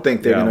 but I don't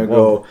think they're going to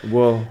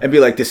go and be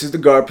like, this is the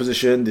guard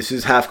position, this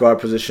is half guard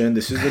position,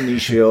 this is the knee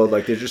shield.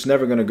 They're just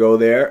never going to go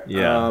there.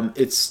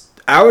 It's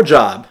our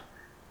job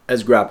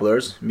as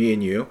grapplers, me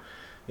and you,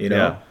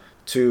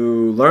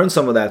 to learn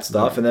some of that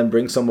stuff and then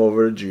bring some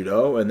over to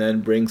judo and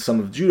then bring some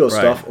of judo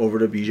stuff over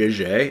to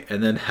BJJ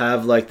and then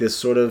have this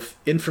sort of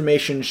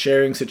information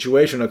sharing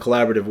situation in a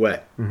collaborative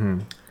way.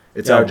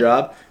 It's our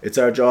job. It's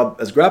our job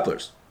as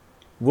grapplers.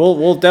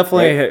 We'll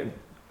definitely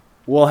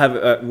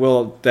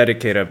we'll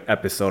dedicate an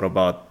episode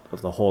about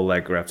the whole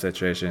leg grab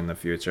situation in the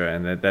future,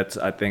 and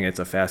I think it's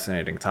a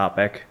fascinating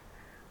topic.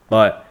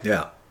 But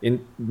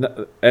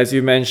as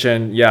you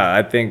mentioned,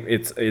 I think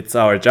it's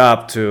our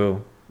job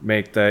to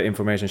make the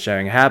information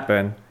sharing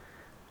happen.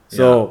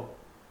 So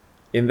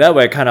in that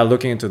way, kind of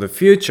looking into the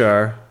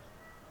future,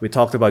 we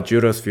talked about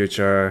judo's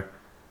future.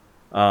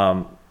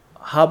 How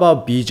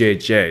about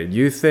BJJ?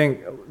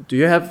 Do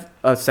you have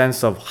a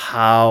sense of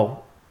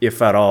how,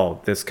 if at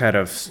all, this kind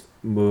of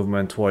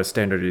movement towards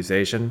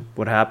standardization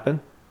would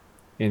happen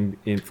in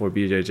for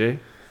BJJ?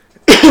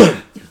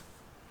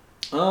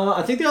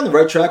 I think they're on the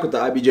right track with the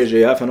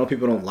IBJJF. I know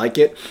people don't like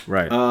it.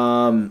 Right.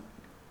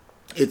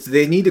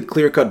 They need a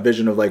clear-cut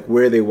vision of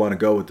where they want to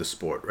go with the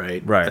sport,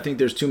 right? Right. I think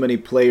there's too many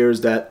players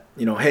that,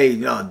 hey,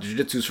 no,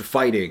 jiu-jitsu's for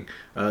fighting.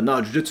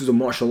 No, jiu-jitsu's a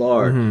martial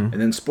art. And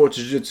then sports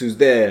jiu-jitsu's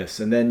this.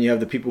 And then you have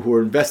the people who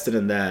are invested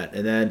in that.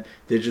 And then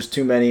there's just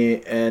too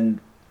many. And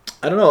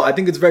I don't know. I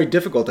think it's very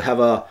difficult to have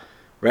a,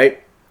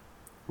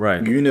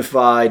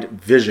 unified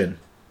vision.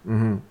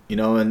 And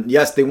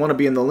yes, they want to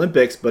be in the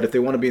Olympics, but if they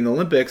want to be in the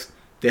Olympics,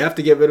 they have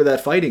to get rid of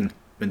that fighting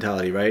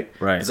mentality, right?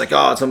 It's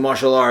it's a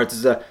martial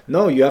arts.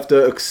 No, you have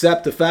to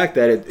accept the fact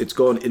that it's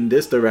going in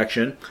this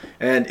direction,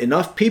 and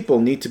enough people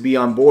need to be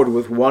on board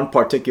with one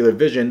particular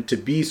vision to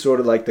be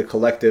sort of the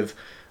collective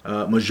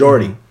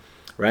majority,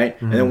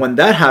 right? And then when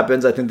that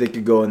happens, I think they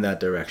could go in that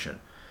direction.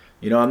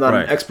 I'm not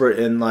an expert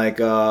in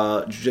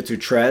jiu-jitsu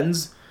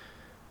trends,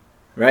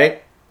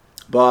 right?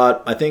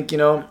 But I think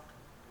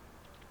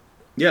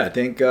Yeah, I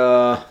think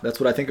that's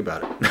what I think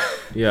about it.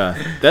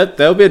 Yeah,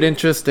 that'll be an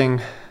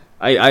interesting.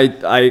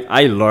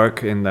 I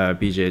lurk in the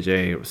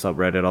BJJ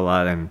subreddit a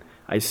lot, and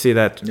I see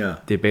that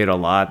debate a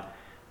lot.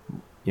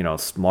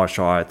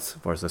 Martial arts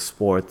versus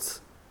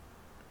sports.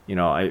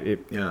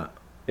 That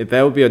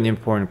would be an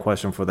important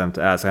question for them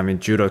to ask. I mean,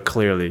 judo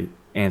clearly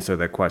answered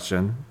that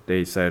question.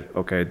 They said,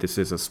 okay, this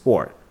is a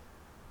sport.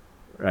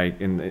 Right?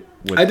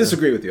 I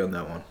disagree with you on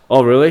that one.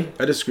 Oh, really?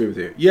 I disagree with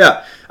you.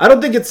 Yeah. I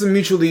don't think it's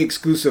mutually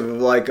exclusive of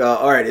like,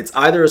 all right, it's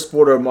either a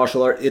sport or a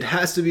martial art. It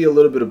has to be a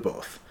little bit of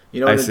both.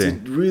 And it's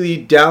really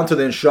down to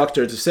the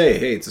instructor to say,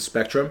 hey, it's a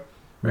spectrum,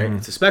 right? Mm-hmm.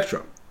 It's a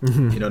spectrum.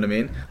 Mm-hmm. You know what I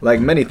mean? Like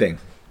many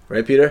things.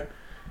 Right, Peter?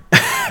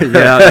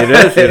 Yeah, it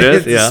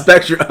is. It's a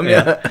spectrum.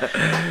 Yeah.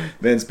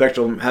 Man,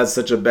 spectrum has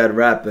such a bad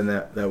rap in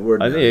that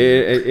word. I think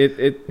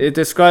it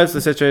describes the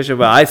situation,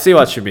 but I see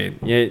what you mean.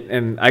 Yeah,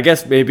 and I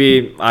guess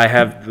maybe I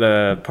have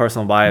the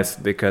personal bias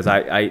because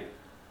I'm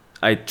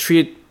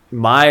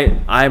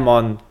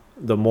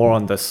more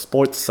on the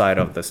sports side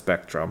of the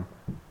spectrum.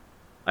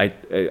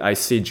 I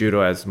see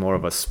judo as more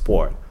of a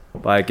sport.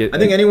 But I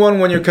think anyone,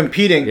 when you're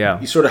competing,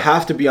 you sort of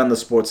have to be on the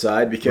sports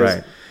side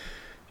because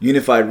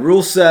unified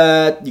rule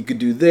set, you could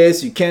do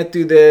this, you can't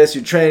do this,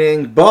 you're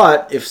training.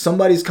 But if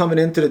somebody's coming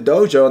into the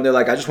dojo and they're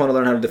like, I just want to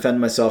learn how to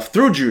defend myself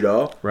through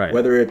judo,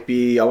 whether it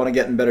be I want to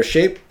get in better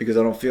shape because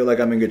I don't feel like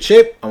I'm in good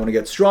shape, I want to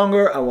get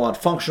stronger, I want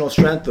functional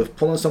strength of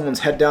pulling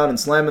someone's head down and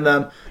slamming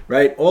them,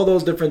 right? All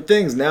those different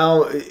things.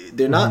 Now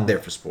they're not there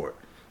for sport.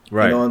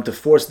 Right. And to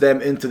force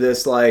them into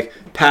this like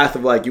path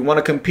of like you want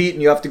to compete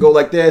and you have to go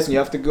like this and you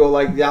have to go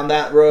like down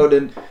that road,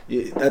 and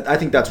I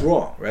think that's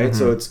wrong, right?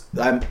 So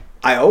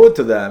I owe it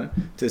to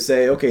them to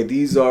say, okay,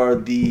 these are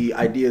the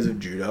ideas of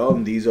judo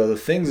and these are the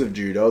things of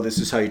judo. This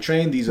is how you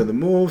train. These are the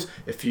moves.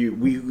 If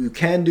you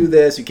can do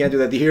this, you can't do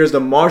that. Here's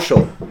the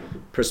martial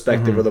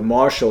perspective or the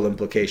martial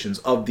implications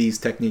of these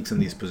techniques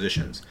and these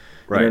positions.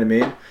 You know what I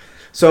mean?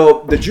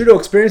 So the judo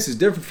experience is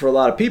different for a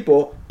lot of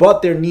people,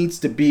 but there needs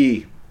to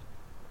be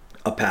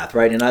a path,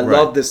 right? And I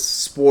love this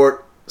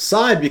sport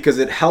side because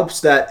it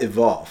helps that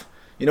evolve.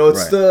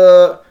 It's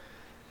the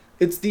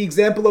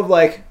example of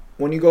like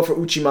when you go for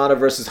Uchimata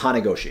versus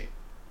Hanegoshi.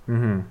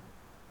 Mm-hmm.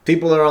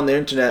 People are on the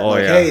internet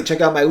hey, check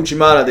out my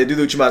Uchimata. They do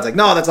the Uchimata. It's like,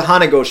 no, that's a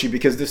Hanegoshi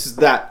because this is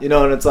that.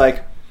 And it's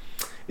like,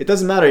 it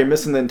doesn't matter. You're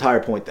missing the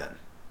entire point then.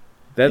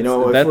 If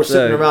we're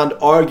sitting around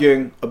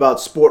arguing about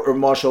sport or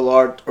martial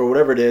art or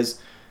whatever it is,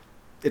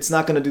 it's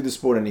not going to do the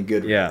sport any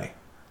good, really,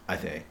 I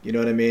think. You know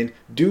what I mean?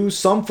 Do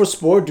some for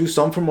sport, do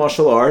some for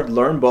martial art,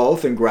 learn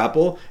both and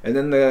grapple, and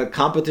then the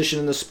competition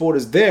in the sport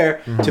is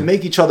there to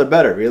make each other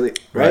better, really,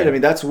 right? I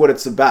mean, that's what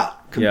it's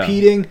about.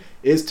 Competing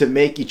is to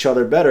make each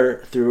other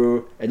better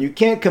and you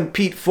can't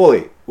compete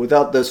fully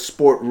without the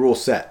sport rule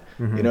set.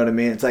 Mm-hmm. You know what I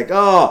mean? It's like,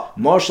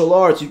 martial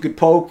arts, you could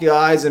poke your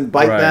eyes and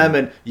bite them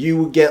and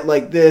you would get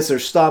like this or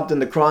stomped in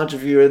the crotch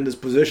if you're in this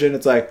position.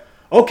 It's like,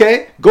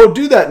 okay, go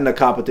do that in a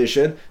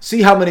competition.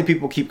 See how many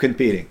people keep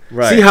competing.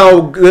 Right. See how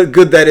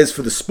good that is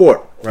for the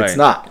sport. It's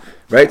not.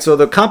 Right? So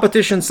the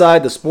competition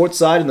side, the sports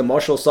side, and the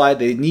martial side,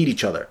 they need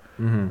each other.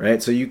 Mm-hmm.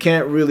 Right? So you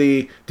can't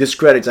really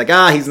discredit. It's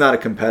like, he's not a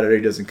competitor.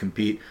 He doesn't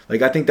compete.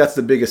 Like, I think that's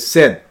the biggest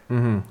sin.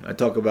 Mm-hmm. I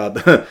talk about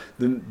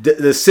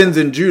the sins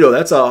in judo.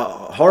 That's a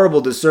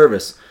horrible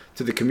disservice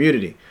to the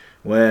community.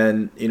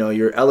 When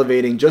you're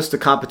elevating just the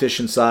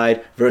competition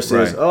side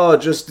versus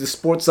just the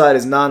sports side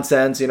is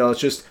nonsense.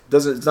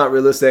 It's not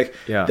realistic.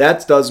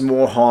 That does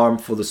more harm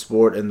for the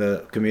sport and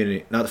the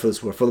community, not for the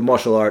sport, for the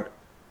martial art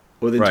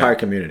or the entire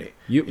community.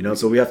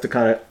 So we have to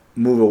kind of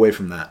move away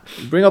from that.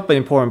 You bring up an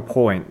important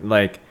point.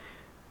 Like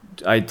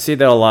I see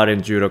that a lot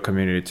in judo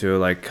community too,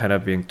 like kind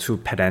of being too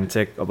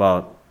pedantic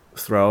about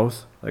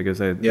throws. Like I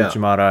said,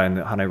 Uchimata and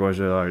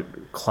Hanegoshi are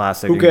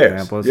classic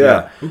examples.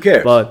 Yeah, who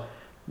cares? But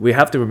we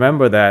have to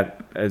remember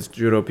that as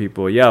judo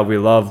people, we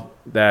love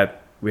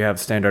that we have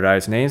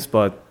standardized names,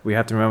 but we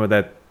have to remember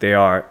that they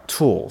are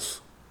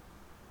tools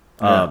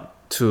for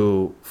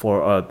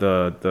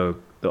the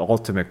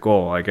ultimate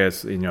goal. I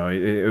guess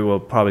it will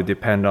probably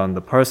depend on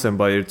the person,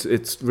 but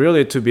it's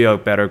really to be a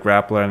better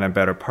grappler and a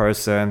better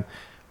person,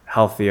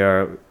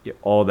 healthier,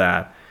 all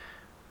that.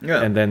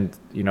 Yeah. And then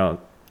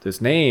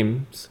these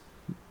names,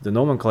 the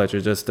nomenclature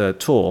is just a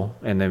tool,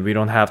 and then we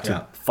don't have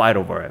to fight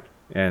over it.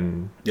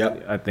 And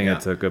I think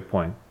it's a good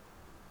point.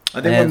 I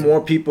think when more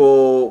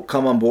people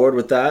come on board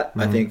with that,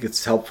 I think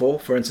it's helpful.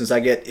 For instance, I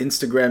get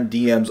Instagram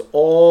DMs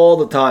all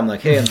the time,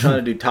 like, hey, I'm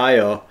trying to do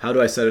Taiyo. How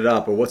do I set it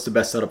up? Or what's the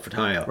best setup for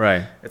Taiyo?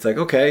 Right. It's like,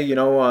 okay, do you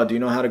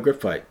know how to grip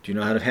fight? Do you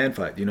know how to hand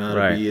fight? Do you know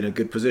how to be in a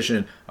good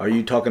position? Are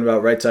you talking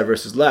about right side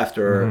versus left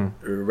or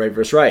right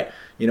versus right?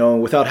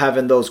 Without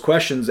having those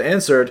questions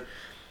answered,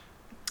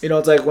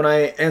 it's like when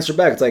I answer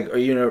back, it's like, are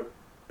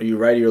you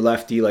righty or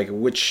lefty? Like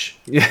which?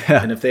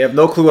 Yeah. And if they have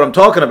no clue what I'm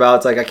talking about,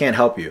 it's like I can't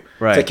help you.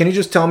 Right. It's like, can you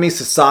just tell me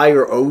Sasai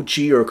or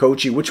Ochi or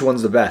Kochi? Which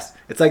one's the best?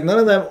 It's like none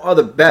of them are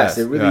the best.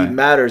 It really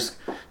matters.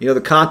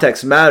 The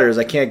context matters.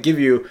 I can't give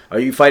you. Are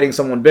you fighting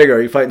someone bigger?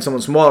 Are you fighting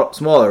someone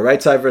smaller?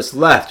 Right side versus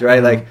left.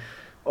 Right. Mm-hmm. Like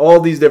All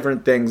these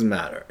different things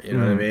matter. You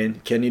know what I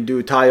mean? Can you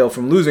do Tayo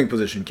from losing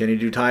position? Can you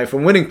do Tayo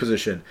from winning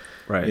position?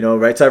 Right. You know,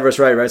 right side versus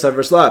right side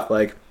versus left.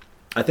 Like,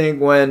 I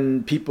think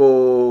when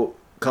people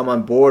come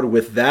on board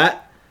with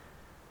that,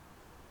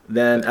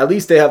 then at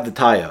least they have the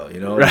Tayo, you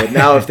know. Right. But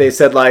now if they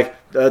said like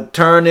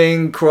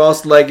turning,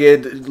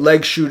 cross-legged,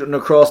 leg shooting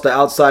across the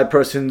outside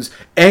person's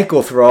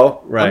ankle throw,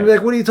 right. I'm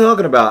like, what are you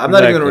talking about? I'm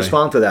not even going to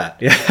respond to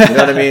that. Yeah. You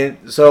know what I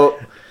mean? So,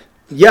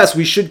 yes,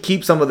 we should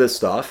keep some of this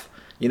stuff.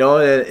 You know,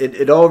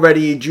 it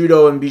already,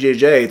 judo and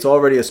BJJ, it's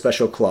already a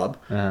special club,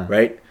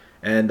 right?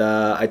 And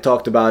I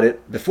talked about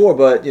it before,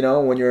 but, you know,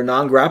 when you're a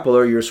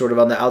non-grappler, you're sort of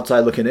on the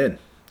outside looking in.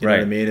 You know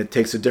what I mean? It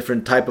takes a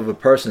different type of a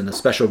person, a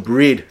special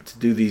breed to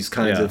do these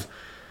kinds of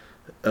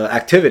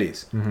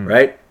activities,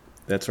 right?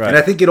 That's right. And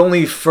I think it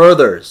only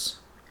furthers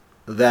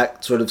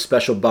that sort of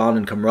special bond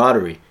and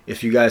camaraderie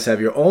if you guys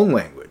have your own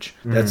language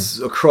that's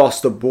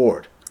across the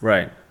board.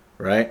 Right.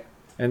 Right?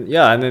 And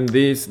and then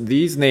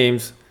these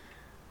names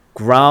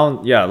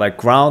ground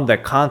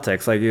that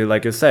context, like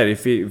you said,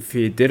 if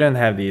he didn't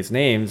have these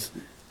names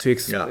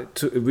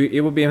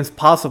it would be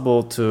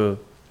impossible to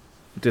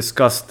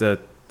discuss the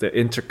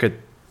intricate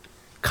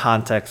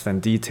context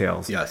and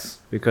details. Yes.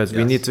 Because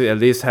we need to at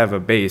least have a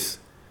base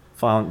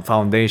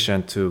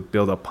foundation to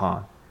build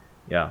upon.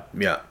 Yeah.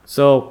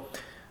 So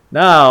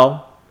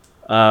now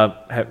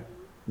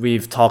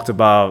we've talked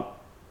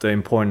about the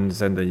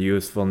importance and the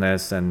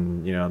usefulness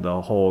and, you know,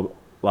 the whole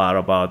lot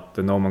about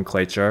the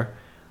nomenclature.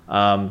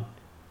 And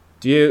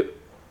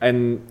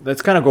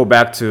let's kind of go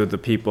back to the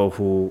people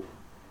who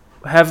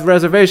have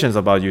reservations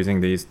about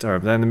using these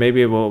terms, and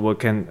maybe we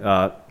can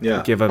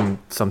give them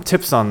some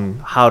tips on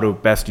how to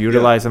best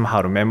utilize them,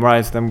 how to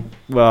memorize them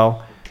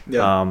well.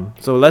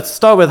 So let's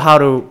start with how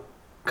to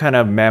kind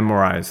of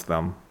memorize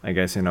them, I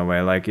guess, in a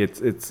way. Like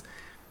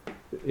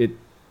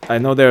I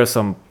know there are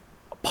some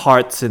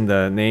parts in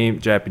the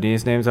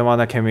Japanese names and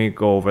whatnot. Can we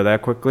go over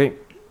that quickly?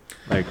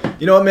 Like,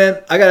 you know what,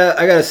 man, I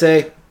gotta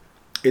say,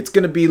 it's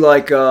gonna be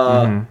like you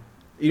know,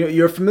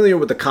 you're familiar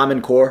with the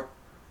Common Core.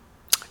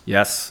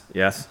 Yes.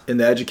 In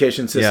the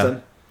education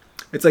system.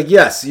 It's like,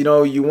 yes, you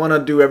know, you want to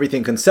do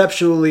everything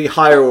conceptually,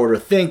 higher order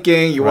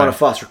thinking, you want to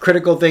foster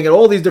critical thinking,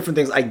 all these different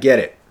things. I get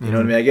it. You know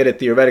what I mean? I get it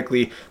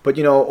theoretically. But,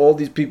 you know, all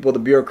these people, the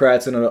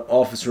bureaucrats in an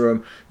office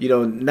room, you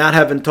know, not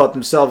having taught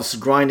themselves,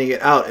 grinding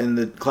it out in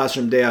the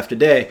classroom day after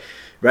day,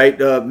 right?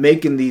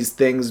 Making these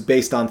things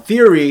based on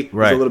theory is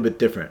a little bit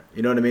different.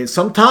 You know what I mean?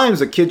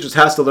 Sometimes a kid just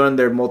has to learn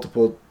their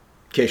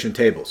multiplication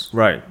tables.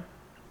 Right.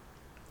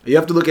 You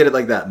have to look at it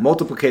like that.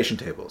 Multiplication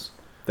tables.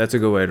 That's a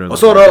good way to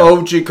look at it.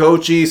 Ochi,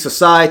 Kochi,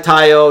 Sasai,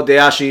 Tayo,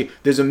 Dayashi.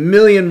 There's a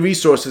million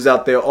resources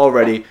out there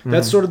already.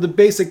 That's sort of the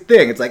basic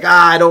thing. It's like,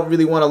 I don't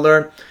really want to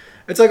learn.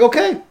 It's like,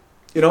 okay.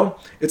 You know,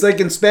 it's like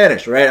in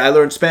Spanish, right? I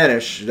learned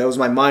Spanish. That was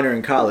my minor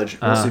in college,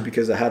 mostly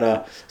because I had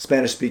a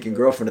Spanish-speaking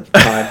girlfriend at the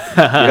time.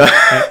 You know?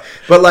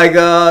 But like,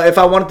 if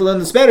I wanted to learn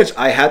the Spanish,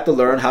 I had to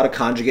learn how to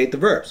conjugate the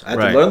verbs. I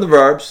had to learn the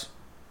verbs,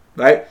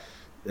 right?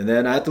 And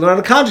then I had to learn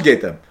how to conjugate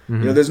them. You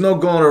know, there's no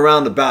going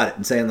around about it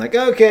and saying like,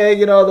 okay,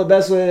 you know, the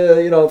best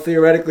way, you know,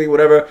 theoretically,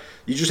 whatever.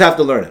 You just have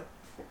to learn it.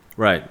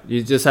 Right.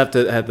 You just have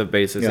to have the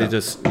basis. You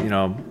just, you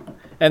know,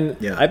 and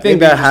I think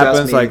that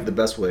happens like the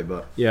best way,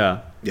 but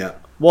yeah.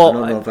 Well, I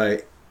don't know if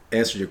I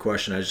answered your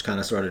question. I just kind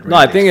of started. No,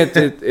 I think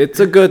it's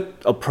a good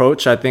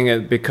approach. I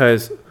think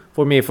because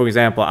for me, for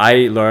example,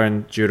 I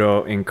learned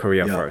judo in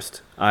Korea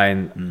first. I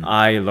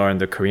learned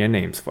the Korean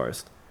names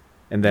first,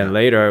 and then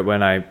later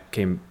when I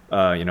came,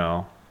 you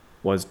know,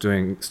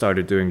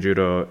 started doing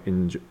judo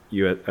in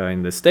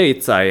the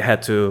States, I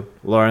had to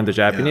learn the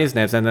Japanese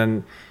names. And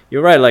then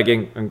you're right, like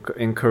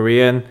in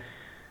Korean,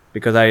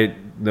 because I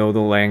know the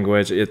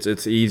language,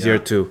 it's easier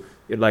to,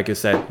 like you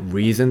said,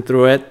 reason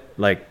through it,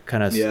 like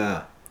kind of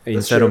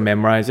instead of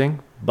memorizing.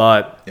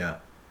 But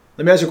let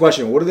me ask you a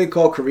question. What do they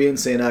call Korean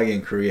seoinage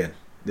in Korean?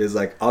 There's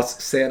like us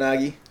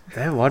seoinage.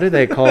 What do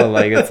they call it?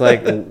 Like it's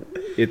like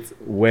it's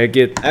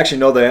wegit. I actually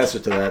know the answer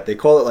to that. They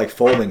call it like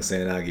folding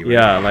seoinage. Right?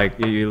 Yeah, like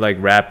you like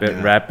wrapping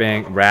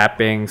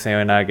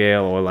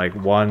seoinage, or like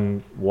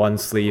one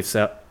sleeve,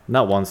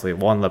 not one sleeve,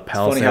 one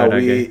lapel. It's funny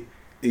seoinage.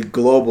 How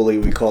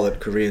globally we call it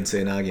Korean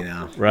seoinage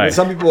now. Right. And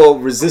some people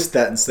resist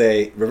that and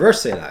say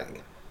reverse seoinage.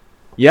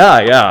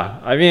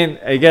 Yeah. I mean,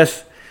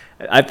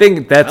 I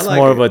think that's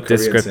more of a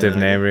descriptive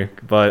name,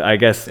 but I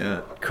guess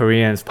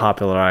Koreans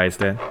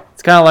popularized it.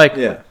 It's kind of like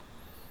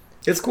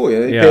it's cool.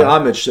 You pay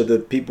homage to the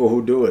people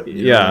who do it.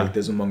 You know, like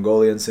there's a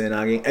Mongolian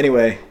seoinage.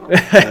 Anyway,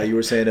 you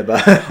were saying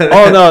about.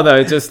 No.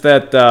 It's just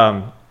that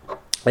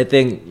I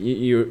think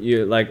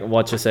you like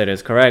what you said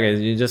is correct.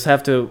 Is you just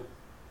have to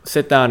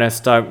sit down and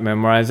start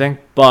memorizing.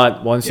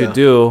 But once you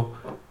do,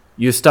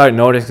 you start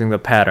noticing the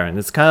pattern.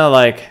 It's kind of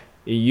like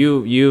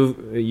you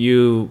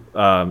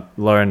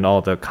learn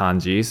all the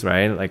kanjis,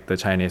 right? Like the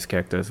Chinese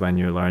characters when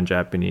you learn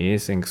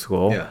Japanese in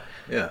school.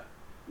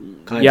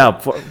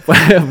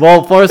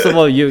 Well, first of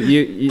all,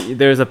 you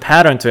there's a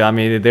pattern to it. I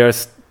mean,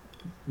 there's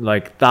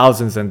like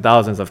thousands and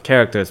thousands of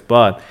characters,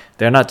 but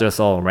they're not just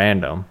all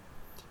random.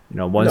 You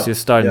know, once you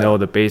start know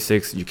the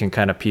basics, you can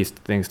kind of piece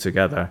things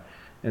together.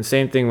 And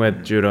same thing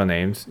with judo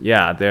names.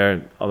 Yeah, there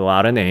are a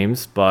lot of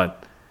names,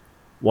 but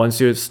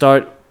once you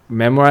start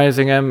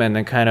memorizing them and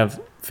then kind of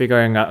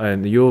figuring out,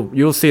 and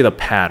you'll see the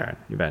pattern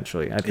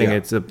eventually. I think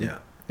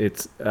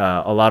it's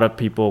a lot of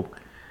people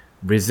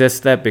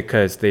resist that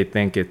because they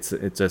think it's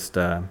just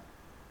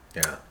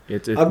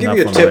It's I'll give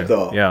you a tip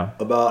though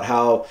about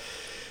how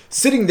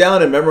sitting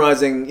down and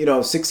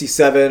memorizing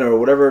 67 or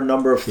whatever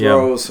number of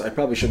throws, I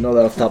probably should know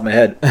that off the top of my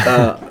head,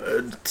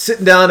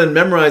 sitting down and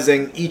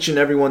memorizing each and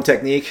every one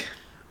technique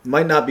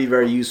might not be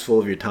very useful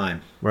of your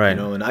time, right?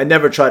 And I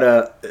never try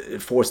to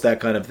force that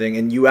kind of thing.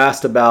 And you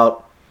asked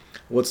about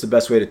what's the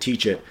best way to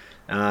teach it.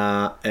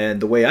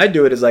 And the way I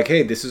do it is like,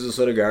 hey, this is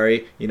a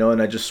Osotogari,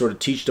 and I just sort of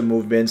teach the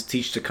movements,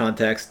 teach the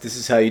context. This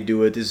is how you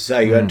do it. This is how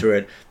you enter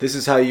it. This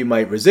is how you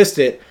might resist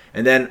it.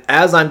 And then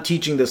as I'm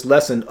teaching this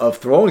lesson of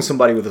throwing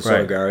somebody with a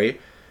Osotogari,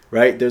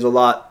 right, there's a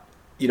lot,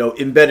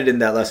 embedded in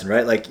that lesson,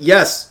 right? Like,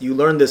 yes, you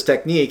learn this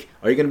technique.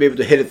 Are you going to be able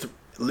to hit it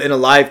in a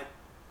live,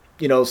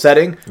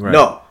 setting? Right.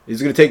 No.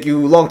 It's going to take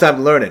you a long time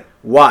to learn it.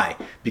 Why?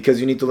 Because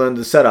you need to learn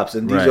the setups.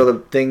 And these are the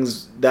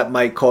things that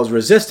might cause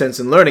resistance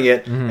in learning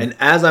it. Mm-hmm. And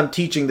as I'm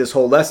teaching this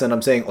whole lesson,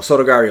 I'm saying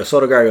Osotogari,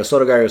 Osotogari,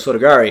 Osotogari,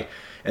 Osotogari.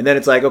 And then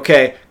it's like,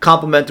 okay,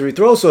 complementary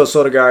throw, so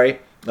Osotogari.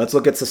 Let's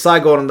look at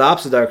Sasai going in the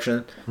opposite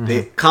direction. Mm-hmm.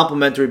 They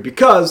complementary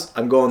because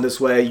I'm going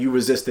this way, you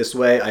resist this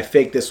way, I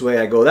fake this way,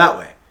 I go that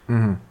way.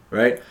 Mm-hmm.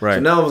 Right? So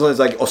now it's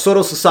like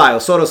Osoto Sasai,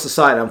 Osoto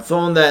Sasai. I'm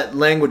throwing that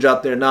language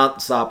out there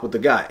non-stop with the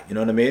guy. You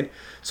know what I mean?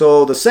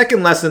 So the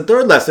second lesson,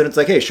 third lesson, it's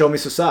like, hey, show me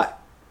Sasai.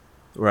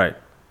 Right.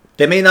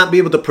 They may not be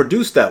able to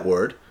produce that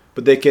word,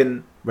 but they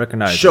can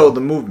show the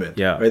movement.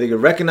 Yeah. Right? They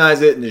can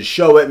recognize it and just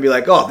show it and be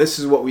like, oh, this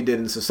is what we did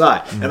in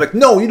Sasai. Mm-hmm. And I'm like,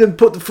 no, you didn't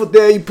put the foot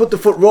there. You put the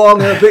foot wrong.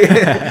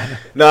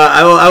 No,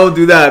 I won't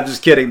do that. I'm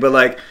just kidding. But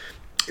like,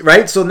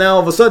 right? So now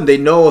all of a sudden they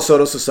know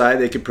Osoto Sasai.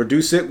 They can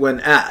produce it when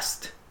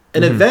asked.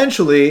 And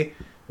eventually,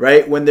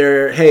 right, when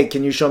they're, hey,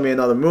 can you show me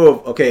another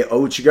move? Okay,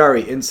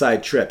 Ouchigari,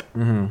 inside trip.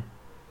 Mm-hmm.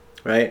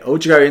 Right?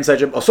 Ouchigari, inside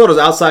trip. Osoto's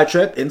outside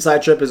trip.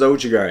 Inside trip is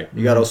Ouchigari.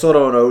 You got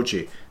Osoto and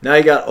Ouchi. Now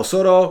you got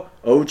Osoto,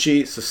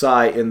 Ouchi,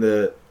 Sasai in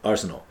the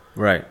arsenal.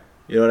 Right.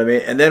 You know what I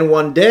mean? And then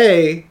one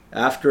day,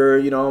 after,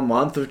 a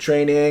month of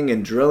training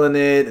and drilling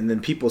it, and then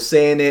people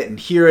saying it and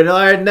hearing, all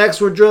right,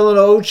 next we're drilling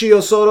Ouchi,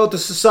 Osoto to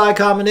Sasai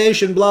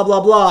combination, blah,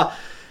 blah, blah.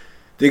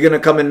 They're going to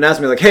come in and ask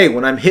me, like, hey,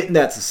 when I'm hitting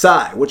that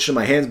Sasai, what should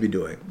my hands be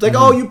doing? It's like,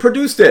 oh, you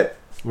produced it.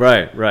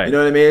 Right. You know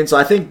what I mean? So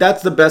I think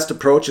that's the best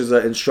approach as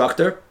an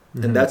instructor.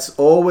 Mm-hmm. And that's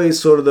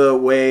always sort of the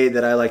way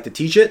that I like to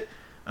teach it.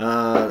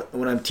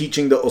 When I'm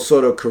teaching the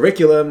Osoto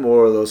curriculum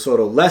or the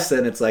Osoto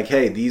lesson, it's like,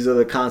 hey, these are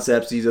the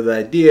concepts, these are the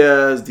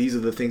ideas, these are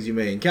the things you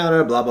may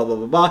encounter, blah, blah, blah,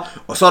 blah, blah.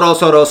 Osoto,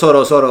 Osoto,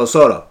 Osoto, Osoto,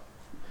 Osoto.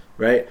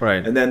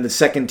 Right? And then the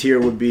second tier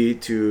would be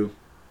to,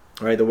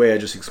 right, the way I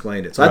just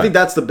explained it. So I think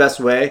that's the best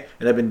way,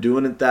 and I've been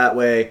doing it that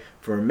way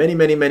for many,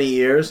 many, many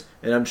years.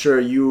 And I'm sure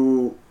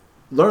you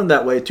learned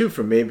that way too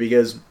from me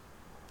because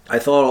I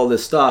thought all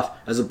this stuff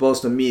as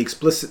opposed to me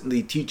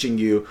explicitly teaching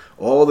you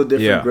all the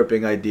different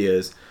gripping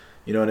ideas.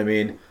 You know what I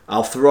mean?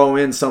 I'll throw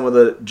in some of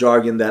the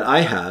jargon that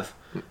I have.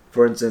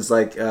 For instance,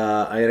 like,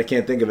 I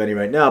can't think of any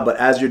right now, but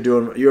as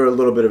you're a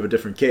little bit of a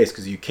different case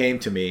because you came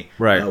to me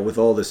with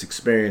all this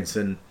experience.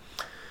 And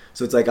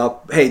so it's like,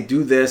 hey,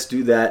 do this,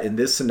 do that in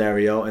this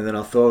scenario, and then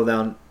I'll throw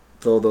those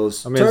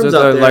terms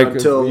out there like,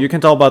 until... You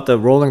can talk about the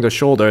rolling the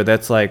shoulder.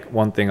 That's like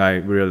one thing I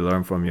really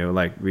learned from you.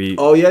 Like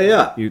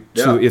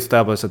to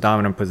establish a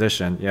dominant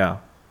position. Yeah.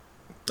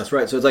 That's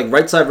right. So it's like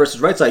right side versus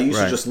right side. You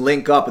should just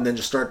link up and then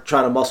just start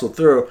trying to muscle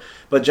through.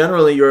 But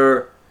generally,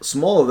 you're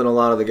smaller than a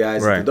lot of the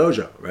guys at the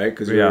dojo, right?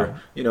 Because you're,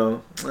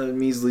 a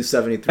measly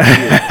 73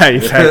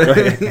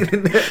 Exactly.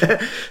 So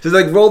it's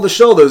like roll the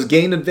shoulders,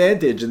 gain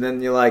advantage. And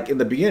then you're like, in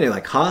the beginning, you're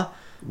like, huh?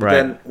 But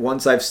then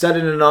once I've said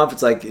it enough,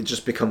 it's like it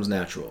just becomes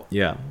natural.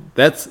 Yeah.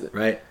 That's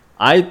right.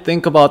 I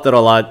think about that a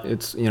lot.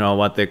 It's,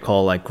 what they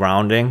call like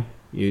grounding.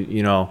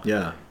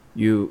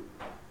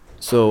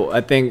 So I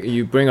think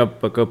you bring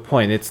up a good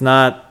point. It's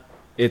not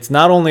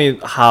only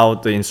how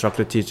the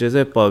instructor teaches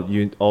it, but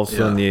you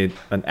also need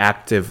an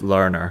active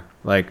learner.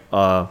 Like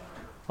a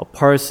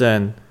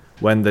person,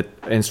 when the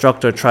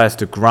instructor tries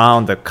to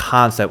ground the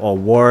concept or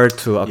word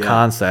to a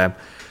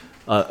concept,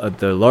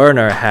 the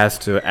learner has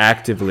to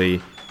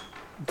actively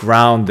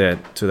ground it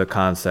to the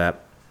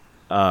concept,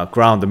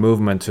 ground the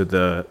movement to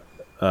the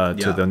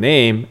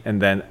name, and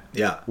then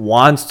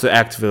wants to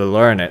actively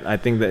learn it. I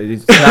think that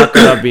it's not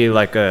gonna be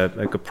like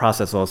a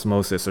process of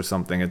osmosis or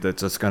something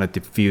that's just gonna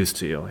diffuse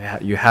to you.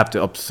 You have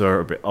to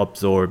absorb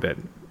it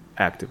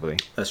actively.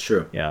 That's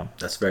true. Yeah,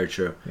 that's very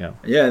true. Yeah,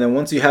 and then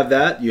once you have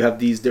that, you have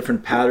these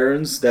different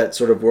patterns that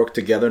sort of work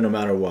together no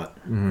matter what,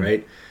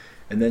 right?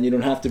 And then you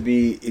don't have to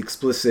be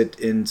explicit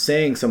in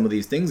saying some of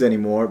these things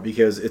anymore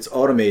because it's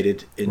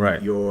automated in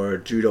your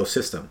judo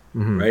system,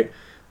 right?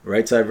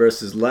 Right side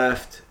versus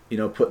left,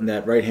 putting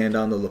that right hand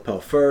on the lapel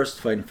first,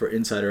 fighting for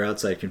inside or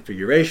outside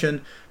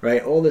configuration,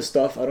 right? All this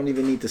stuff I don't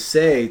even need to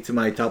say to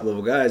my top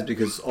level guys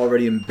because it's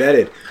already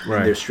embedded in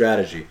their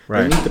strategy.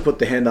 They need to put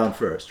the hand on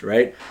first,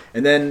 right?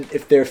 And then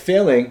if they're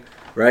failing,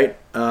 right,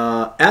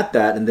 at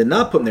that, and they're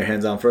not putting their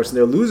hands on first, and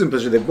they're losing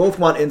position. They both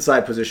want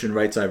inside position,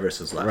 right side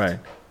versus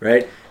left.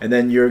 Right? And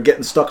then you're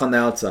getting stuck on the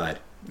outside.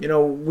 We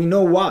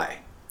know why.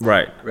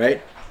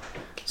 Right?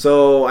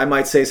 So I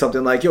might say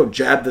something like, yo,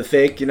 jab the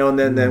fake, and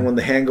then when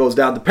the hand goes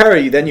down to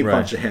parry, then you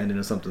punch the hand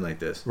into something like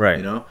this. Right.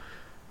 I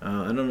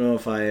don't know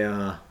if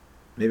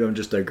maybe I'm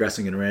just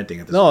digressing and ranting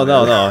at this point.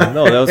 No,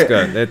 that was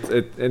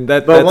good.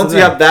 But once you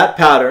have that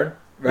pattern,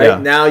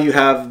 right, now you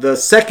have the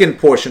second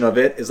portion of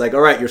it is like,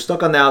 all right, you're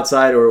stuck on the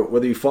outside, or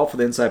whether you fought for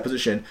the inside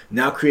position,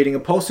 now creating a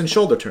post and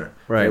shoulder turn.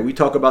 Right. We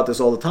talk about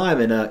this all the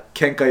time in a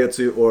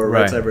Kenkaiutsu or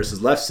right side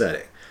versus left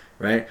setting.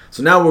 Right.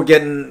 So now we're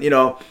getting,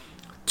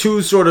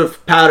 two sort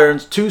of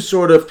patterns, two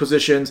sort of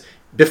positions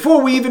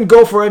before we even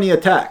go for any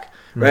attack,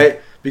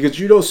 right? Because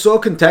judo is so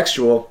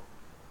contextual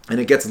and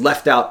it gets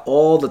left out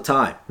all the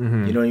time.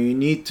 You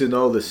need to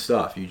know this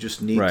stuff. You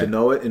just need to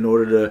know it in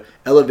order to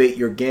elevate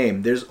your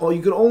game.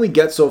 You can only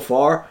get so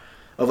far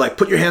of like,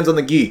 put your hands on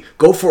the gi,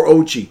 go for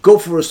ochi, go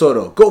for a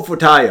soto, go for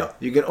tayo.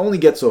 You can only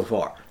get so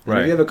far. And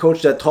if you have a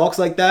coach that talks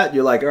like that,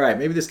 you're like, all right,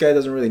 maybe this guy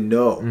doesn't really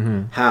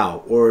know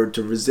how, or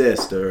to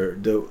resist, or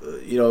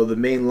the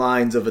main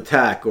lines of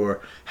attack, or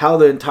how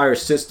the entire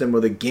system or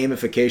the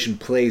gamification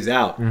plays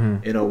out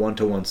in a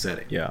one-to-one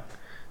setting. Yeah.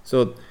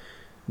 So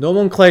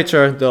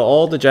nomenclature,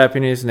 all the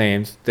Japanese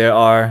names, they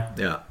are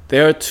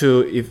there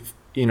to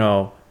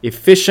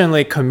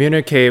efficiently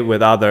communicate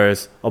with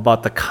others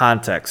about the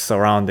context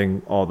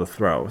surrounding all the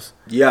throws.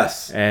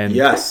 Yes.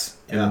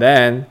 And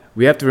then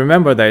we have to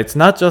remember that it's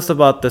not just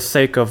about the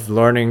sake of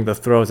learning the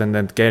throws and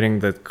then getting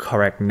the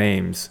correct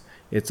names.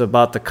 It's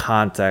about the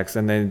context,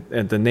 and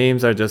the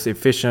names are just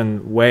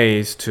efficient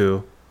ways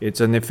it's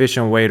an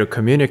efficient way to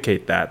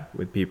communicate that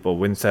with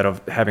people instead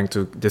of having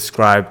to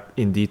describe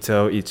in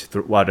detail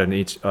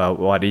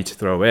what each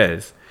throw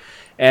is.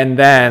 And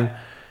then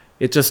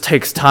it just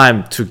takes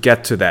time to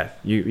get to that.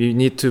 You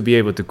need to be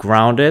able to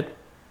ground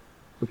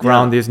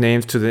these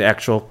names to the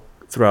actual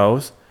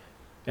throws.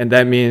 And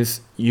that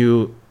means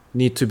you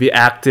need to be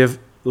active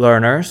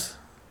learners.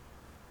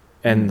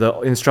 And the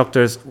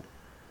instructors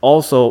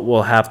also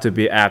will have to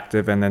be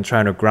active and then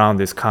trying to ground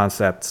these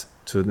concepts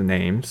to the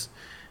names.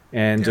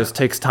 And just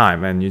takes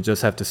time, and you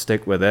just have to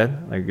stick with it,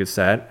 like you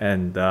said.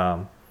 And,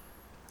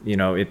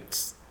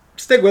 it's...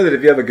 Stick with it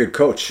if you have a good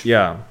coach.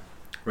 Yeah.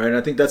 Right? And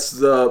I think that's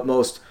the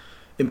most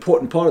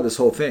important part of this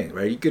whole thing,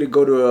 right? You could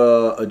go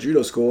to a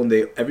judo school, and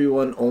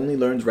everyone only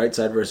learns right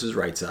side versus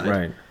right side.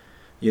 Right.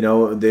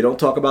 They don't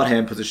talk about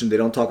hand position. They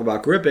don't talk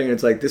about gripping.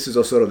 It's like, this is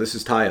Osoto, this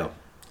is Tayo.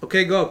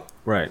 Okay, go.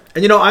 Right.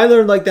 And, I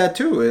learned like that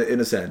too, in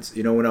a sense,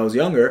 when I was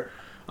younger,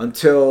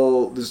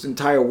 until this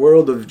entire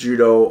world of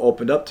judo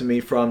opened up to me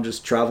from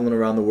just traveling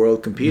around the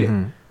world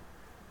competing.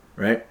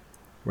 Right?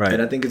 Right.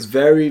 And I think it's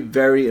very,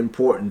 very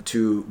important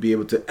to be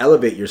able to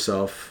elevate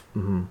yourself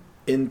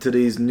into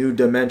these new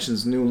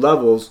dimensions, new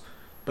levels,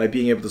 by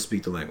being able to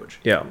speak the language.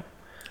 Yeah.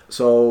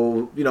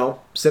 So,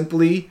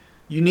 simply,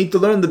 you need to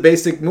learn the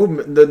basic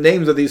movement, the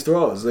names of these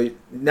throws. Like,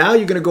 now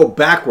you're going to go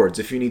backwards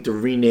if you need to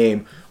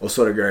rename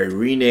Osotogari,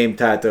 rename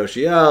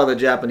Tatoshi, the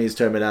Japanese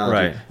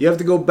terminology. Right. You have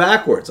to go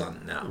backwards on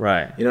it now.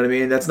 Right. You know what I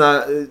mean?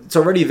 It's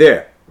already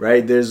there,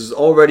 right? There's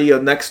already a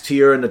next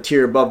tier and a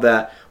tier above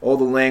that, all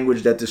the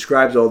language that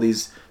describes all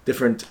these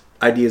different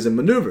ideas and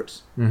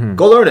maneuvers.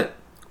 Go learn it.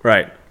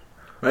 Right.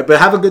 Right, but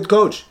have a good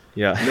coach.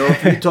 Yeah.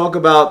 If you talk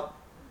about,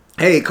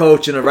 hey,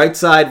 coach, in a right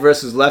side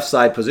versus left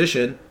side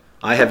position,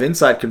 I have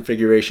inside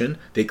configuration.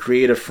 They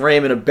create a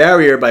frame and a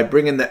barrier by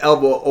bringing the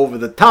elbow over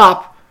the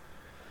top.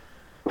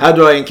 How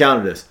do I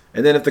encounter this?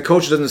 And then if the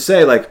coach doesn't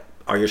say, like,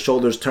 are your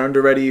shoulders turned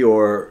already,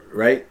 or,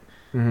 right?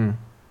 Right?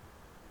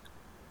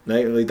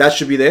 Like, that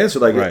should be the answer.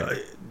 Like,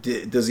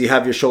 does he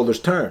have your shoulders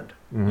turned?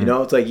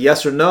 It's like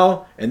yes or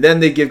no, and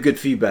then they give good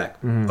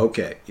feedback.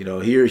 Okay,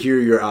 here are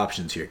your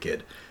options here,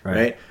 kid.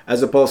 Right?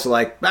 As opposed to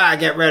like,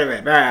 get rid of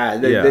it.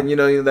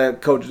 Then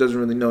that coach doesn't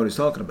really know what he's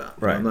talking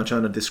about. Right. I'm not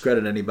trying to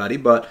discredit anybody,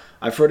 but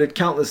I've heard it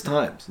countless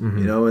times.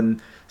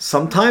 And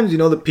sometimes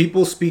the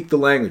people speak the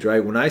language.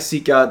 Right? When I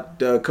seek out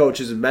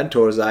coaches and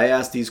mentors, I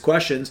ask these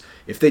questions.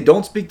 If they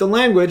don't speak the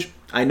language,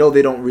 I know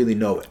they don't really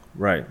know it.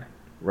 Right.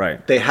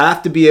 Right. They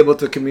have to be able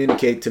to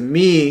communicate to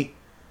me.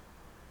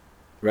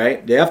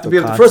 Right? They have to be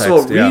able to, first of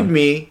all, read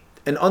me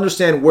and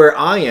understand where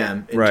I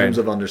am in terms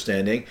of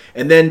understanding,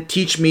 and then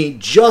teach me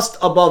just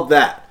above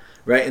that,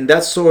 right? And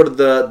that's sort of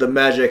the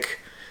magic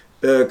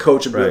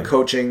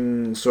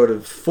coaching sort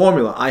of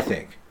formula, I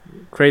think.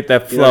 Create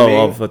that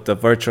flow of the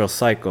virtual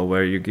cycle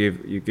where you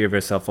give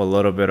yourself a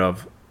little bit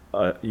of,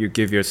 you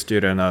give your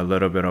student a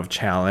little bit of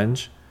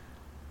challenge,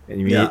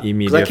 and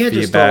immediate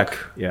feedback.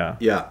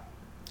 Yeah.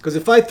 Because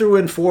if I threw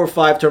in 4 or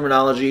 5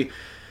 terminology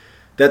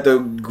that the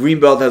green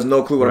belt has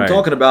no clue what I'm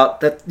talking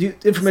about, that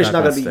information is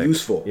not going to be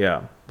useful.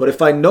 Yeah. But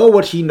if I know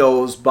what he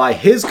knows by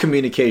his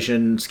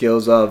communication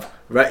skills and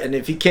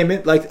if he came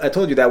in, like I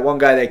told you, that one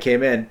guy that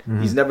came in,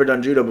 he's never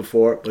done judo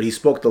before, but he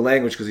spoke the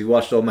language because he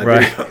watched all my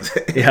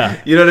videos. Yeah.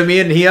 You know what I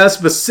mean? And he has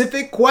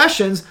specific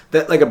questions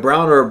that like a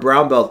brown or a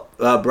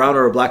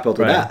black belt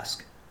would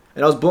ask.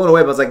 And I was blown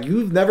away. But I was like,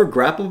 you've never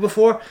grappled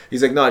before?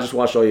 He's like, no, I just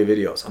watched all your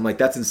videos. I'm like,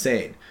 that's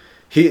insane.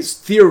 His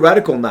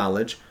theoretical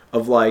knowledge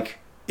of like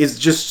is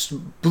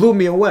just blew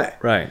me away.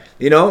 Right.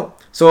 You know?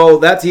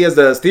 So he has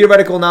the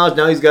theoretical knowledge.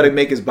 Now he's got to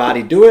make his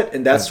body do it.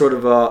 And that's sort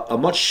of a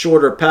much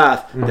shorter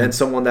path than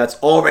someone that's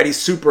already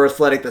super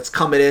athletic, that's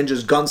coming in,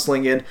 just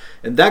gunslinging.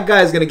 And that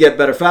guy is going to get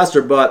better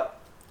faster. But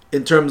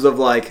in terms of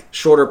like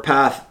shorter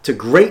path to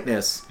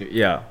greatness,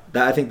 yeah,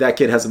 I think that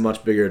kid has a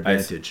much bigger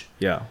advantage.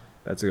 Yeah,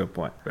 that's a good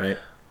point. Right.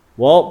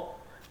 Well,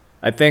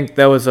 I think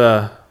that was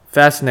a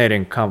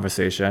fascinating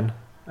conversation.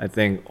 I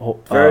think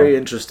very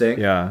interesting.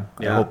 Yeah,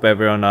 I hope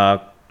everyone, I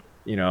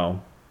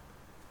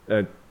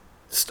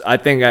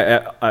think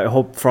I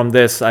hope from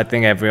this, I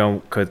think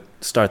everyone could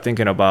start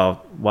thinking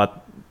about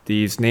what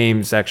these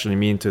names actually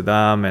mean to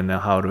them and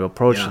how to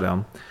approach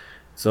them.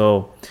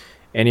 So,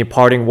 any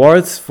parting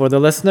words for the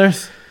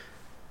listeners?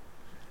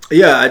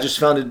 Yeah, I just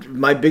found it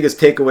my biggest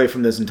takeaway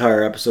from this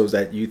entire episode is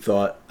that you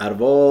thought out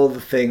of all the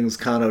things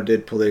Kano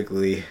did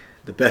politically,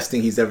 the best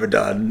thing he's ever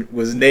done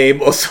was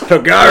name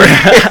Osoto Gari.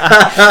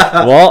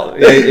 Well,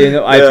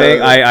 I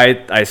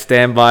think I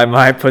stand by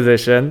my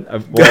position.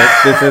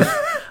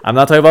 I'm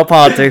not talking about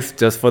politics,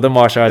 just for the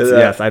martial arts.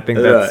 Yes, I think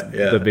that's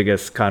the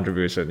biggest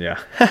contribution. Yeah.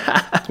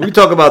 We can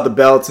talk about the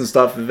belts and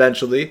stuff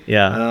eventually.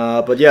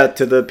 Yeah. But yeah,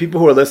 to the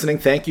people who are listening,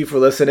 thank you for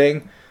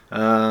listening.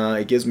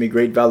 It gives me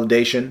great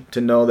validation to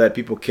know that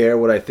people care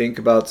what I think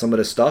about some of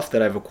the stuff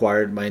that I've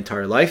acquired my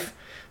entire life.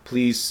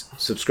 Please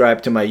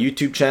subscribe to my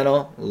YouTube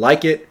channel,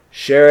 like it,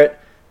 share it,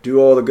 do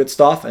all the good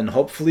stuff, and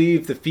hopefully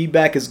if the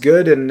feedback is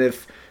good and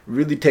if it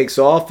really takes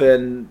off,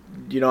 and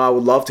I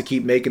would love to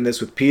keep making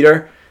this with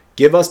Peter.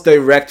 Give us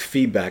direct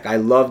feedback. I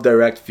love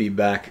direct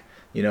feedback.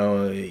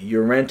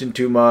 You're ranting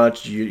too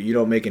much, you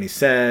don't make any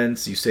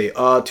sense, you say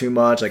too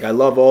much. Like I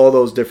love all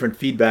those different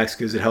feedbacks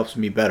because it helps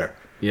me better.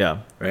 Yeah.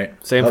 Right.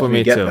 Same for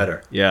me get too.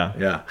 Better. Yeah.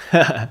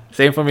 Yeah.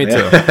 Same for me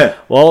too.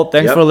 Well,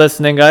 thanks for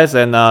listening, guys,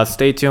 and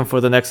stay tuned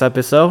for the next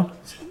episode.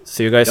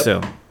 See you guys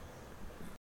soon.